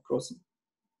symplectic normal crossing.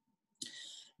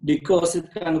 Because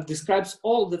it kind of describes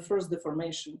all the first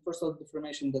order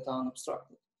deformation that are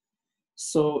unobstructed.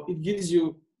 So it gives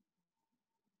you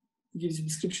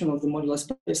description of the modular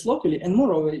space locally, and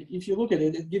moreover, if you look at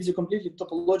it, it gives you completely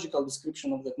topological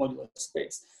description of that modular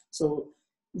space. So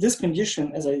this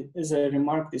condition, as I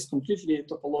remarked, is completely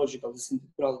topological. This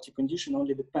integrality condition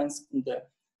only depends on the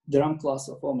deform class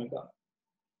of omega.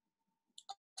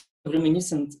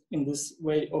 Reminiscent in this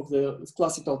way of the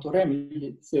classical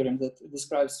Torelli theorem that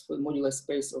describes the modular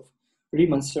space of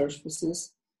Riemann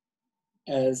surfaces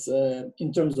as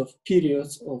in terms of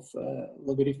periods of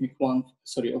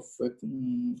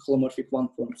holomorphic one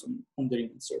forms on the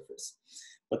Riemann surface.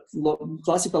 But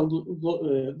classical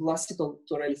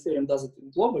Torelli theorem does it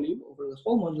globally over the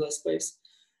whole modular space.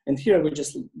 And here we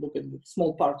just look at the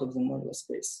small part of the modular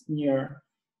space near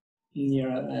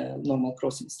a normal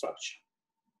crossing structure.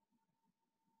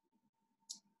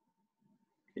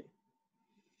 Okay.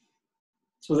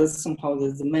 So that's somehow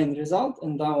the main result.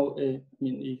 And now, I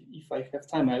mean, if I have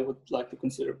time, I would like to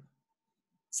consider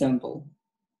examples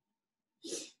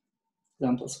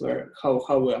where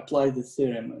how we apply the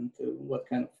theorem and what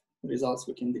kind of results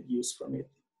we can deduce from it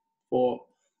for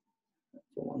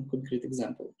one concrete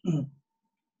example. Are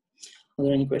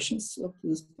there any questions up to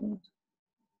this point?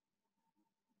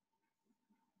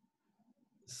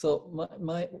 So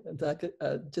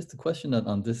just a question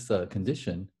on this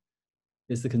condition.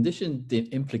 Is the condition the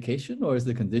implication, or is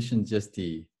the condition just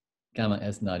the gamma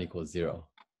s not equals 0?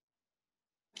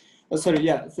 Oh, sorry,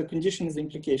 yeah, the condition is the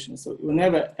implication. So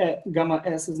whenever gamma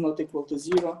s is not equal to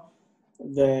 0,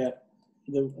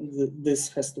 this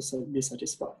has to be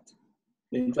satisfied.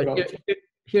 But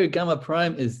here gamma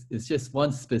prime is just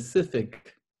one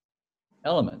specific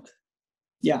element.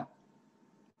 Yeah.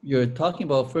 You're talking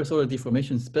about first order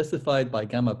deformation specified by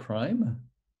gamma prime?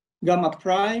 Gamma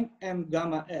prime and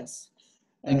gamma s.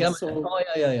 And gamma, oh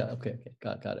yeah. Okay,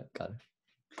 got it.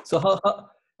 So how,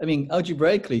 I mean,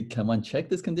 algebraically, can one check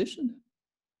this condition?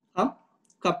 Huh?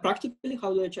 Practically,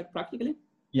 how do I check practically?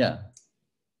 Yeah.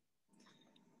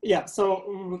 Yeah,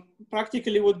 so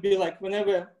practically would be like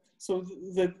whenever, so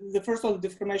the first order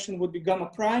deformation would be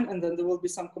gamma prime, and then there will be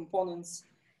some components,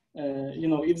 you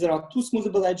know, if there are two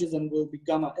smoothable edges, then will be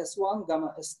gamma s1,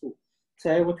 gamma s2. So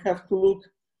I would have to look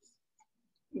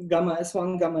gamma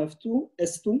s1, gamma f2,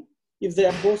 s2. If they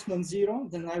are both non-zero,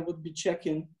 then I would be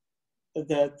checking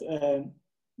that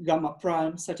gamma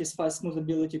prime satisfies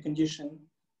smoothability condition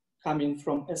coming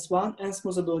from S1 and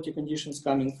smoothability conditions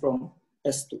coming from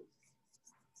S2.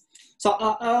 So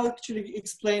I'll actually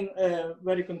explain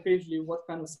very concretely what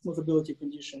kind of smoothability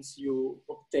conditions you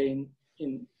obtain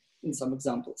in some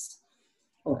examples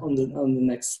on the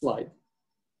next slide.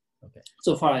 Okay.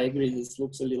 So far, I agree this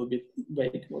looks a little bit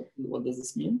vague. What does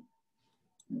this mean?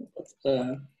 But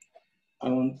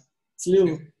it's a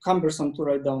little cumbersome to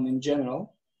write down in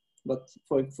general, but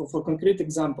for concrete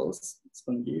examples, it's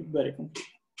going to be very concrete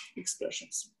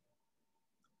expressions.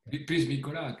 Please,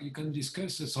 Mykola, you can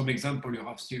discuss some example. You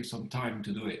have still some time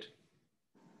to do it.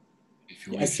 If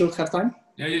you wish. I still have time?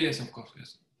 Yes, of course,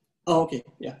 yes. Oh, okay,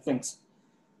 yeah, thanks.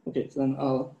 Okay, then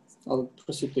I'll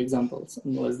proceed to examples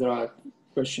unless there are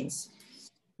questions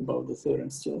about the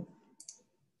theorem still.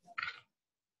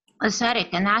 Oh, sorry,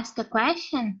 can I ask a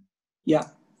question? Yeah.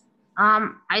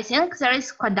 I think there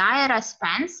is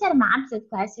Kodaira-Spencer map that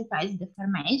classifies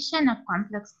deformation of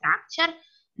complex structure.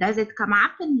 Does it come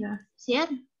up in your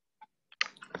theory?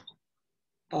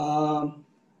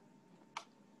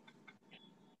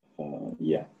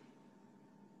 Yeah.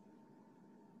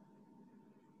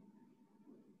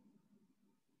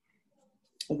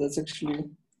 That's actually a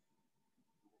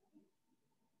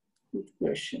good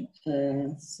question.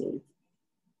 So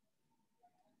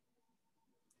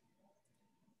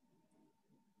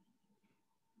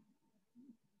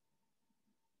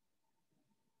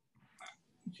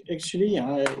actually,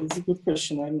 yeah, it's a good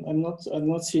question. I'm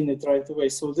not seeing it right away.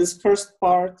 So this first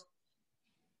part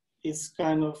is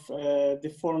kind of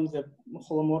deform the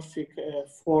holomorphic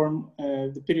form,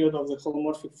 the period of the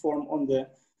holomorphic form on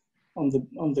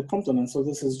the complement. So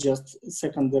this is just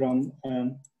second theorem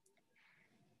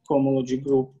cohomology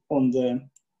group of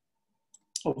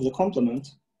the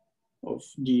complement of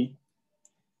D.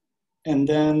 And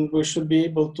then we should be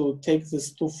able to take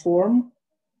this to form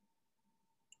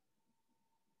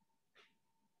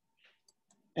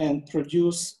and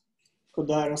produce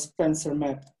Kodaira-Spencer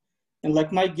map. And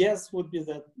like my guess would be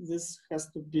that this has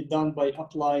to be done by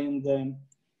applying the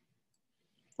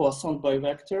Poisson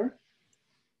bivector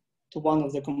to one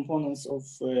of the components of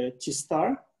T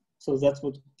star. So that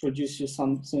would produce you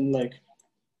something like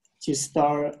T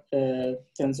star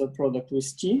tensor product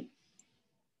with T.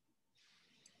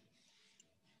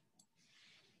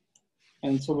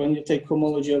 And so when you take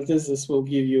homology of this will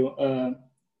give you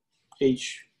H11.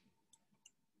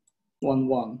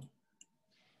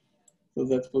 So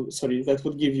that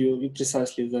would give you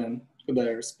precisely the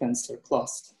Kodaira-Spencer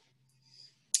class.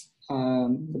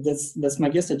 That's my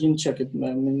guess. I didn't check it.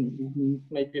 I mean,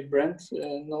 maybe Brent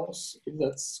knows if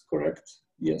that's correct.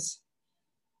 Yes.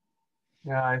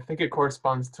 Yeah, I think it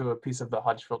corresponds to a piece of the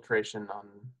Hodge filtration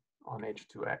on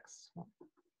H2X.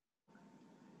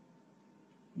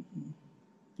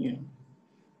 Yeah.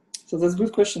 So that's a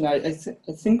good question. I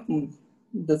think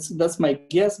that's my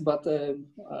guess, but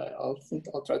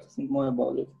I'll try to think more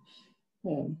about it.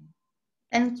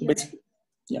 Thank you.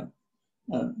 Yeah.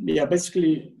 Yeah,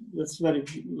 basically, that's very,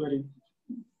 very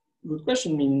good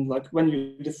question, meaning like when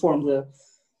you deform the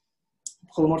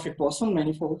holomorphic Poisson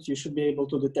manifold, you should be able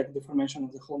to detect deformation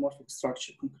of the holomorphic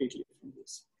structure concretely from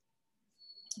this.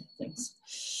 Thanks.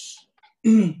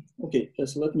 Okay,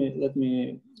 so let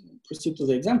me proceed to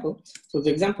the example. So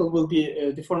the example will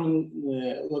be deforming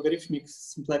logarithmic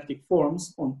symplectic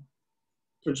forms on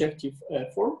projective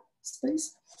form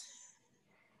space.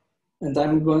 And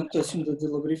I'm going to assume that the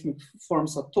logarithmic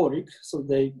forms are toric, so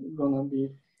they're gonna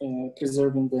be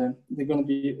they're gonna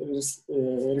be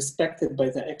respected by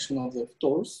the action of the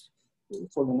torus,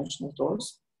 four-dimensional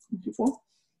torus before.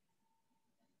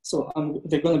 So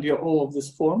they're going to be all of this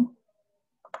form,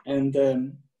 and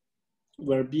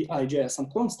where Bij are some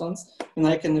constants, and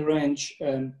I can arrange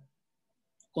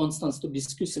constants to be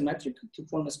skew-symmetric, to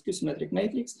form a skew-symmetric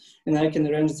matrix, and I can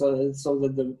arrange so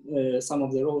that the sum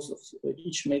of the rows of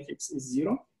each matrix is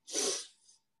 0.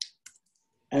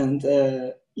 And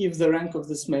if the rank of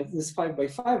this 5 by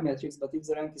 5 matrix, but if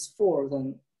the rank is 4,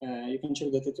 then you can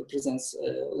check that it represents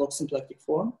log symplectic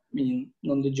form, meaning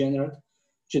non-degenerate,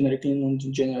 generically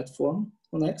non-degenerate form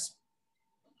on X.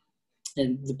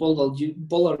 And the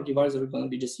polar divisor is going to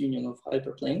be just union of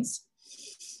hyperplanes,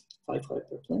 5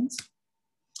 hyperplanes.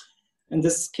 And the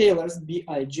scalars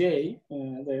Bij,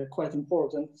 they're quite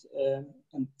important,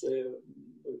 and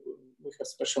we have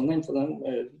special name for them,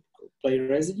 by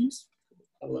residues.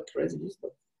 I like residues,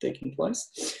 but taking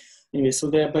twice. Anyway, so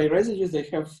they're by residues, they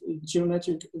have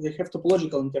geometric, they have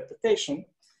topological interpretation.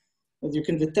 And you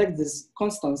can detect these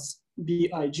constants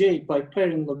Bij by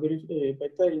pairing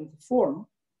the form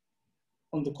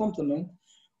on the complement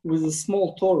with a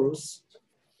small torus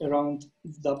around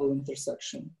the double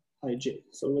intersection Ij.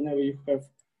 So whenever you have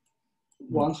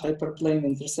one hyperplane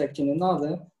intersecting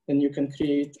another, then you can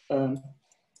create a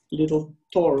little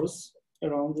torus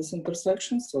around this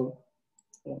intersection. So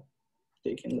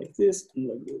taking like this and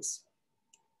like this.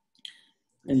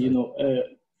 And you know,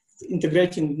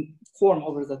 integrating form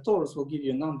over the torus will give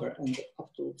you a number, and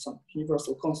up to some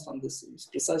universal constant, this is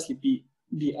precisely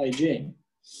Bij.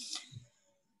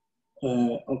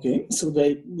 Okay, so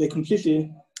they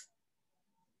completely,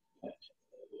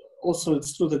 also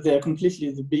it's true that they are completely,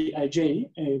 the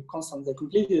Bij constant, they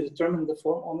completely determine the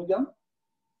form omega.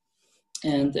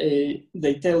 And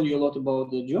they tell you a lot about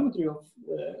the geometry of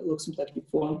log symplectic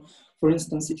form. For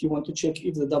instance, if you want to check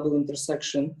if the double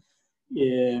intersection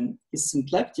is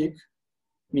symplectic,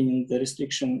 meaning the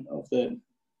restriction of the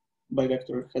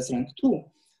bivector has rank 2,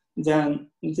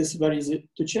 then it is very easy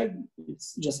to check. It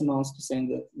just amounts to saying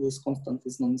that this constant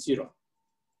is non-zero.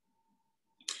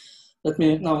 Let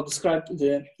me now describe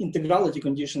the integrality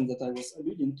condition that I was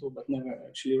alluding to, but never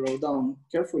actually wrote down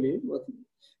carefully. But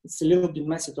it's a little bit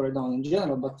messy to write down in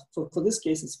general, but for this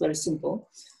case, it's very simple.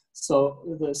 So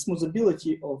the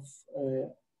smoothability of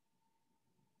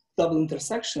double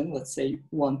intersection, let's say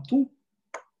 1, 2,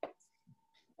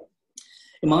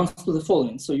 amounts to the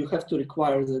following. So you have to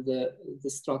require that the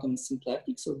stratum is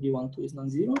symplectic, so B1, 2 is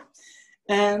non-zero.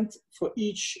 And for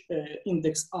each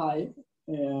index I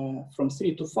from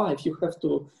 3 to 5, you have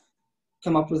to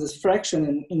come up with this fraction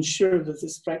and ensure that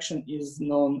this fraction is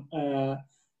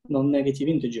non-negative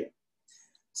integer.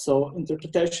 So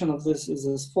interpretation of this is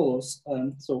as follows.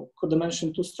 So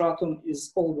codimension 2 stratum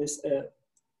is always a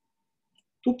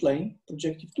 2-plane,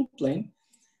 projective 2-plane,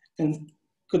 and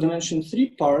codimension 3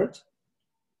 part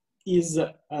is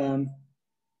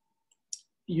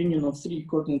union of 3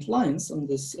 coordinate lines on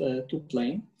this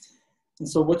 2-plane. And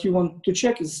so what you want to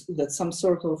check is that some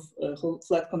sort of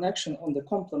flat connection on the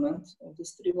complement of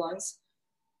these 3 lines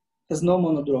has no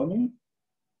monodromy.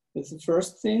 That's the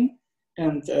first thing.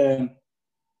 And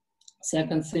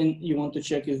second thing you want to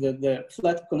check is that the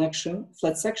flat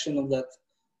section of that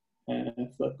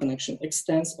flat connection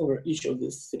extends over each of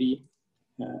these 3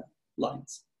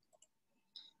 lines.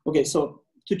 Okay, so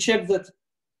to check that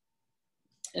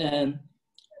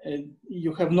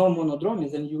you have no monodromy,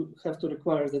 then you have to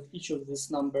require that each of these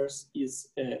numbers is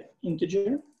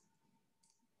integer.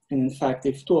 And in fact,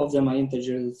 if 2 of them are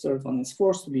integer, the third one is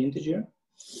forced to be integer.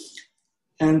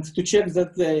 And to check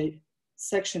that the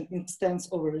section extends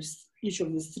over each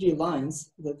of these 3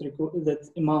 lines,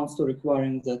 that amounts to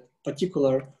requiring that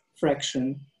particular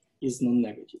fraction is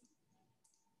non-negative.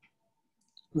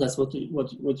 That's what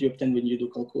you obtain when you do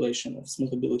calculation of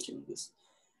smoothability on this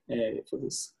for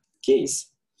this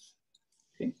case.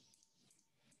 Okay.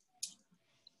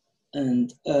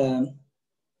 And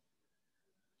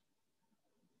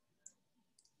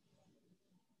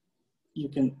you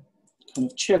can kind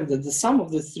of check that the sum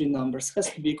of the 3 numbers has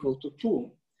to be equal to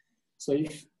 2. So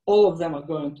if all of them are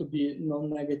going to be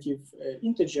non-negative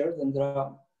integer, then there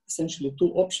are essentially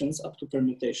 2 options up to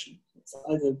permutation. It's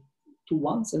either 2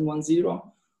 1s and 1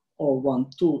 0, or 1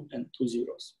 2 and 2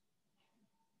 zeros.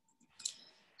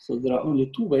 So there are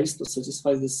only 2 ways to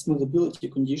satisfy this smoothability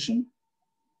condition.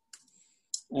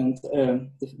 And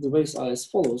the ways are as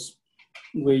follows.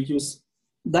 We use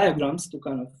diagrams to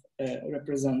kind of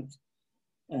represent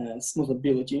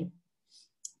smoothability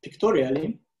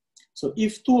pictorially. So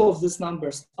if 2 of these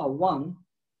numbers are 1,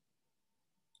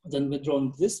 then we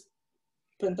draw this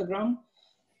pentagram.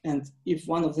 And if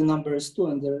one of the numbers is 2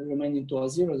 and the remaining 2 are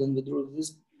 0, then we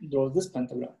draw this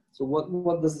pentagram. So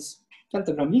what does this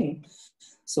pentagram mean?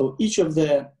 So each of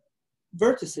the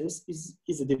vertices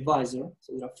is a divisor.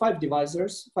 So there are 5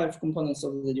 divisors, 5 components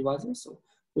of the divisor. So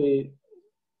we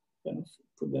kind of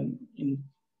put them in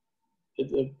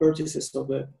the vertices of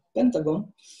a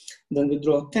pentagon. Then we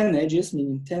draw 10 edges,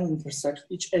 meaning 10 intersections.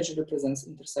 Each edge represents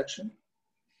intersection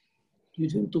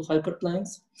between 2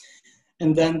 hyperplanes.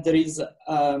 And then there is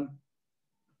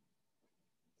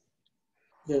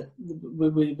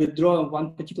we draw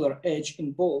one particular edge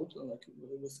in bold, like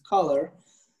with color,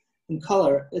 in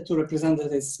color to represent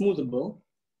that it's smoothable.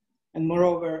 And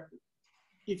moreover,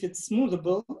 if it's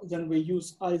smoothable, then we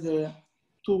use either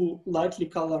 2 lightly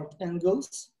colored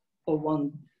angles or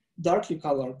 1 darkly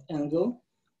colored angle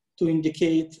to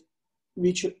indicate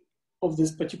which of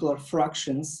these particular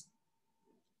fractions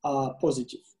are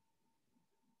positive.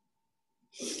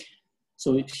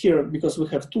 So here, because we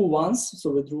have 2 ones,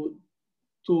 so we drew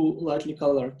 2 lightly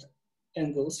colored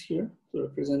angles here to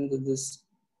represent that these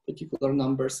particular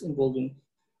numbers involving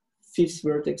 5th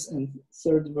vertex and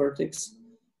 3rd vertex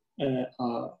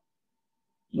are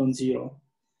non-zero.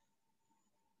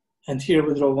 And here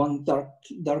we draw 1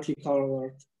 darkly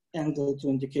colored angle to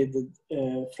indicate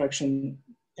that fraction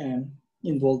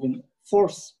involving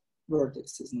 4th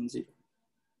vertex is non-zero.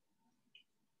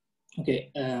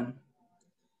 Okay,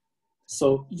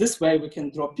 so this way we can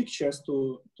draw pictures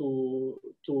to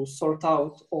sort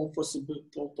out all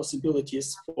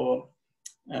possibilities for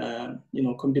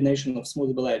combination of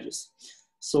smoothable edges.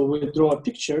 So we draw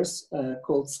pictures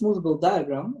called smoothable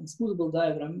diagram, and smoothable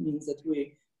diagram means that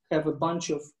we have a bunch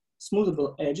of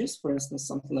smoothable edges, for instance,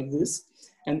 something like this,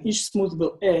 and each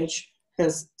smoothable edge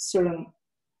has certain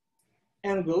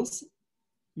angles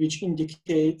which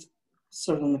indicate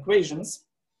certain equations.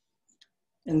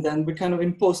 And then we kind of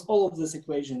impose all of these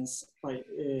equations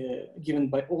given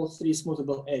by all 3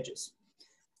 smoothable edges.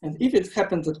 And if it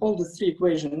happened that all the 3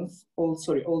 equations,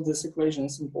 all these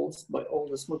equations imposed by all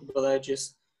the smoothable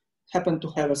edges happen to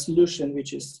have a solution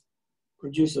which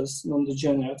produces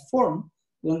non-degenerate form,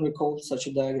 then we call such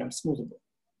a diagram smoothable.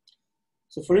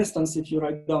 So for instance, if you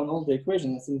write down all the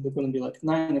equations, I think there are going to be like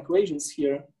 9 equations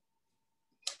here.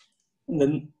 And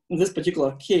then in this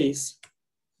particular case,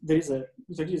 there is a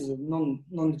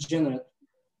non-degenerate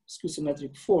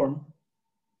skew-symmetric form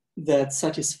that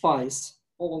satisfies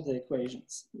all the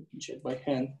equations. You can check by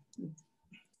hand.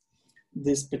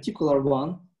 This particular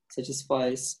one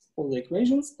satisfies all the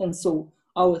equations. And so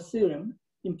our theorem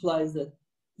implies that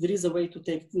there is a way to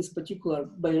take this particular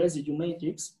biresidue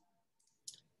matrix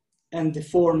and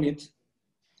deform it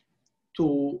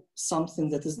to something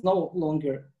that is no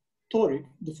longer toric,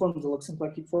 deform the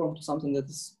log-symplectic form to something that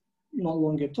is no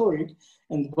longer toric,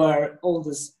 and where all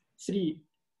these 3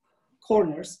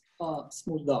 corners are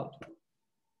smoothed out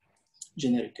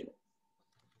generically.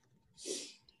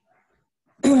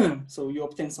 So you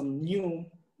obtain some new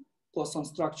Poisson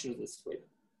structure this way.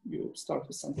 You start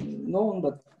with something known,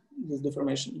 but this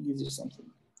deformation gives you something.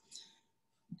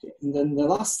 Okay, and then the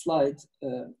last slide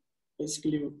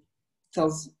basically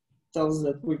tells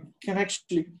that we can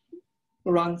actually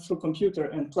run through computer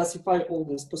and classify all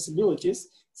these possibilities.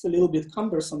 It's a little bit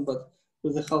cumbersome, but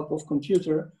with the help of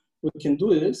computer, we can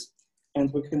do this,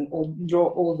 and we can draw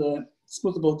all the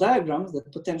smoothable diagrams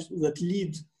that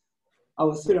lead.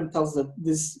 Our theorem tells that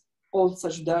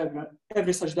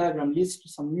every such diagram leads to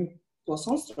some new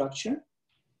Poisson structure,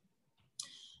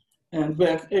 and we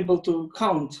are able to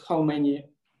count how many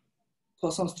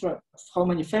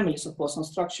families of Poisson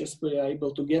structures we are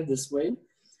able to get this way.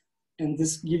 And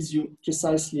this gives you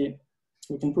precisely,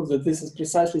 we can prove that this is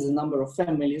precisely the number of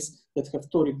families that have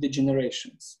toric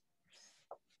degenerations.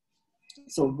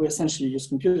 So we essentially use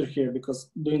computer here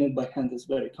because doing it by hand is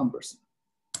very cumbersome.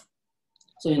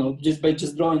 So, just by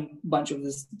drawing a bunch of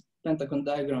these pentagon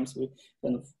diagrams, we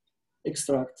kind of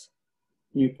extract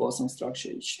new Poisson structure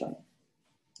each time.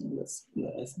 And I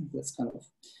think that's kind of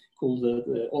cool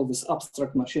that all this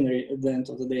abstract machinery at the end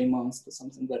of the day amounts to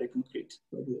something very concrete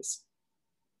like this.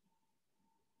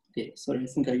 Okay, sorry, I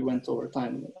think I went over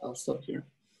time. I'll stop here.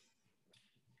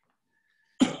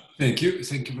 Thank you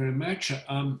very much.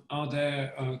 Are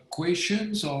there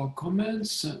questions or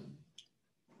comments?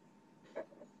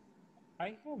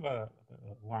 I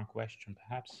have one question,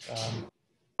 perhaps.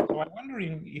 So I'm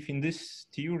wondering if in this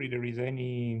theory there is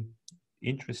any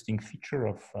interesting feature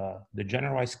of the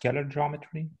generalized Schedler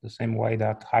geometry, the same way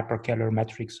that hyperkähler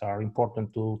metrics are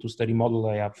important to study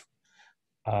moduli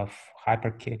of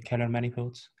hyperkähler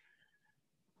manifolds.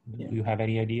 Yeah. Do you have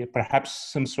any idea? Perhaps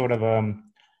some sort of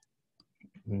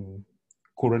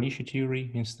Correlation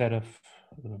theory instead of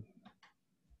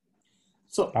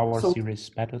power series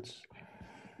methods?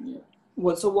 Yeah.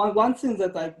 Well, so one thing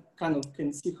that I kind of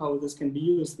can see how this can be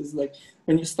used is like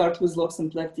when you start with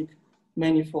log-symplectic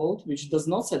manifold which does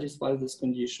not satisfy these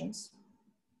conditions.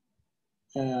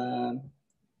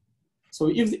 So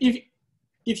if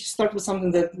you start with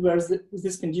something that where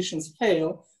these conditions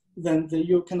fail, then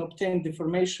you can obtain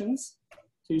deformations.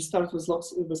 So you start with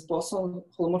Poisson,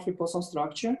 holomorphic Poisson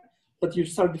structure, but you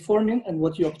start deforming, and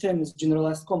what you obtain is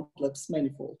generalized complex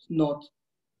manifold, not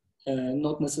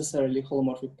necessarily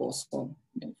holomorphic Poisson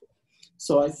manifold.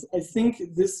 So I think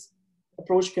this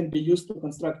approach can be used to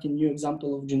construct a new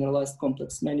example of generalized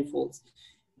complex manifolds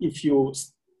if you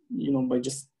by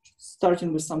just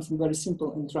starting with something very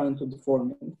simple and trying to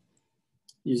deform it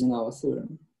using our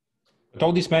theorem. But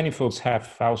all these manifolds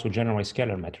have also generalized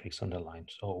scalar metrics underlined.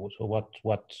 So what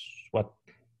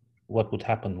would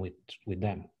happen with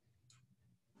them?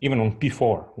 Even on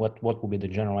P4, what would be the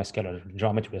generalized scalar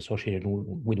geometry associated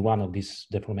with one of these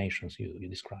deformations you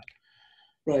described?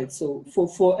 Right. So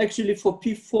for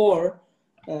P4,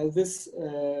 these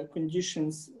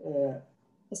conditions are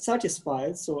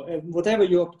satisfied. So whatever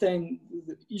you obtain,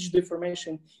 each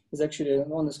deformation is actually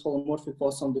an honest holomorphic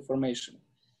Poisson deformation.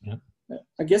 Yeah.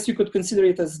 I guess you could consider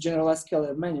it as generalized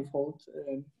scalar manifold.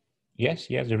 Yes,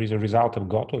 there is a result of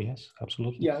Goto. Yes,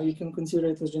 absolutely. Yeah, you can consider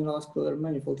it as generalized scalar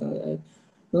manifold. I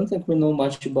don't think we know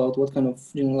much about what kind of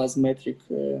generalized metric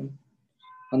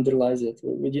underlies it.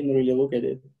 We didn't really look at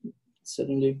it.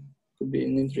 Certainly could be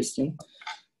an interesting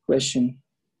question.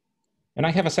 And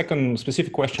I have a second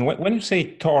specific question. When you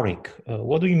say toric,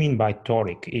 what do you mean by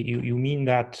toric? You mean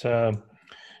that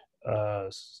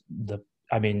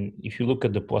if you look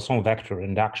at the Poisson vector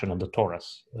and action of the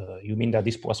torus, you mean that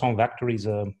this Poisson vector is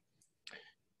an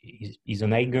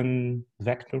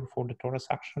eigenvector for the torus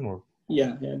action, or?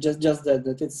 Yeah, just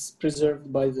that it's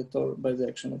preserved by the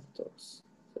action of the torus.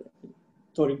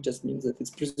 Toric just means that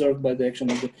it's preserved by the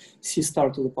action of the C star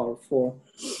to the power 4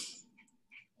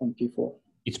 on P4.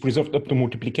 It's preserved up to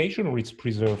multiplication, or it's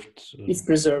preserved? It's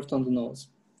preserved on the nose.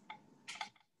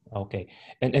 Okay,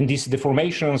 and these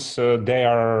deformations, they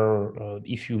are,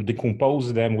 if you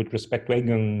decompose them with respect to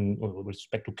eigen, or with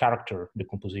respect to character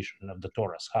decomposition of the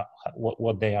torus,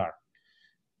 what they are?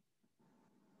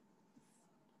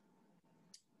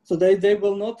 So they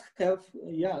will not have,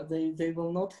 they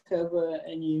will not have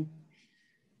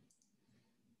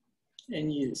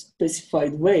any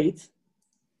specified weight.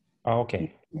 Oh,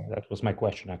 okay, that was my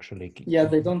question actually. Yeah,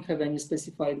 they don't have any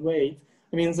specified weight.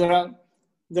 I mean, there are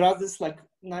this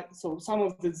so some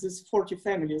of these 40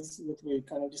 families that we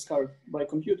kind of discovered by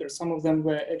computer, some of them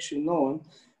were actually known,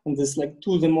 and this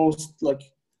two the most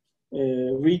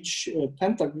rich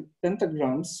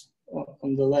pentagrams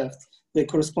on the left, they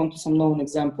correspond to some known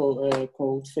example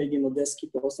called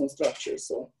Fagin-Odesky Poisson structure.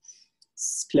 So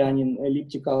Sklenin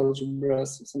elliptic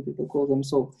algebras, some people call them.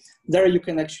 So there you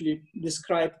can actually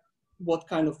describe what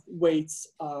kind of weights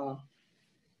are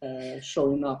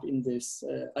showing up in this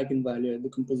eigenvalue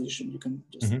decomposition. You can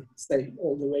just say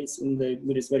all the weights, and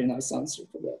there is very nice answer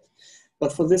for that.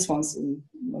 But for this ones,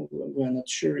 we're not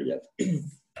sure yet.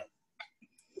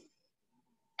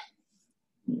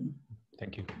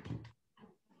 Thank you.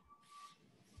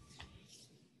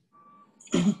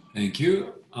 Thank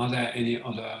you. Are there any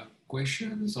other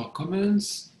questions or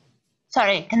comments?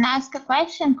 Sorry, can I ask a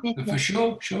question quickly? For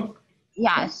sure.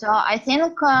 Yeah, so I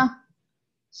think,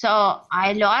 so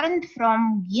I learned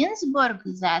from Ginsburg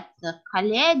that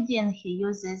Kaledin, he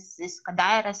uses this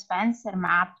Kodaira-Spencer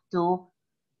map to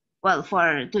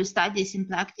study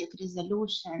symplectic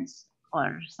resolutions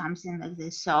or something like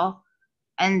this. So,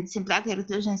 and symplectic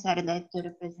resolutions are related to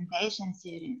representation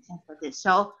theory and things like this.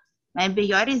 So maybe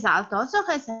your result also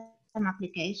has some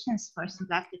applications for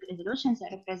symplectic resolutions or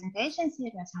representation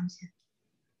theory or something.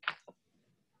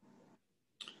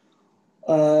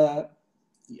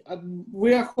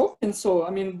 We are hoping so.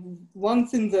 I mean, one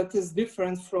thing that is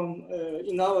different from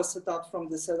in our setup from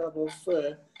the setup of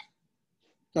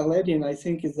Kaledin, I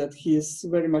think, is that he is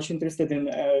very much interested in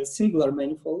singular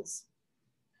manifolds,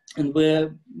 and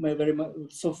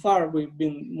so far we've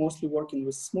been mostly working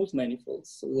with smooth manifolds.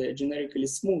 So they are generically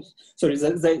smooth. Sorry,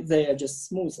 they are just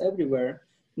smooth everywhere,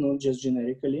 not just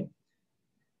generically.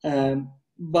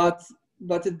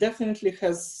 But it definitely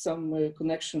has some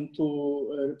connection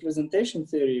to representation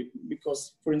theory,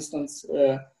 because, for instance,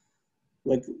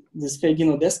 like this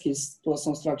Fagin-Odesky's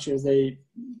Poisson structures, they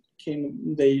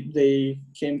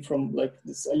came from like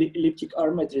this elliptic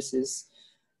R matrices,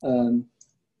 and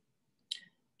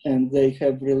they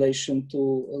have relation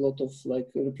to a lot of like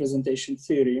representation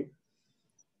theory.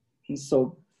 And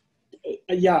so,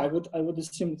 yeah, I would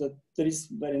assume that there is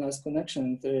very nice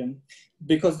connection,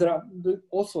 because there are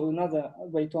also another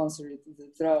way to answer it.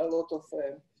 There are a lot of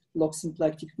log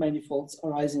symplectic manifolds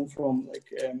arising from like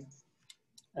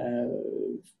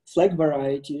flag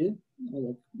variety,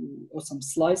 or some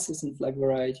slices in flag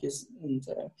varieties, and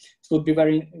it would be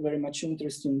very much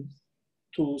interesting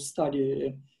to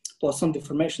study some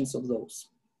deformations of those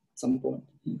at some point.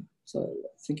 So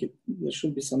I think there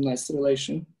should be some nice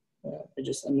relation.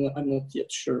 I'm not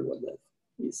yet sure what that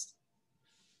is.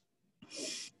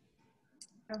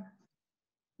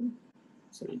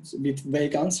 So it's a bit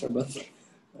vague answer, but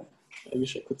I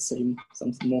wish I could say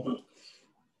something more.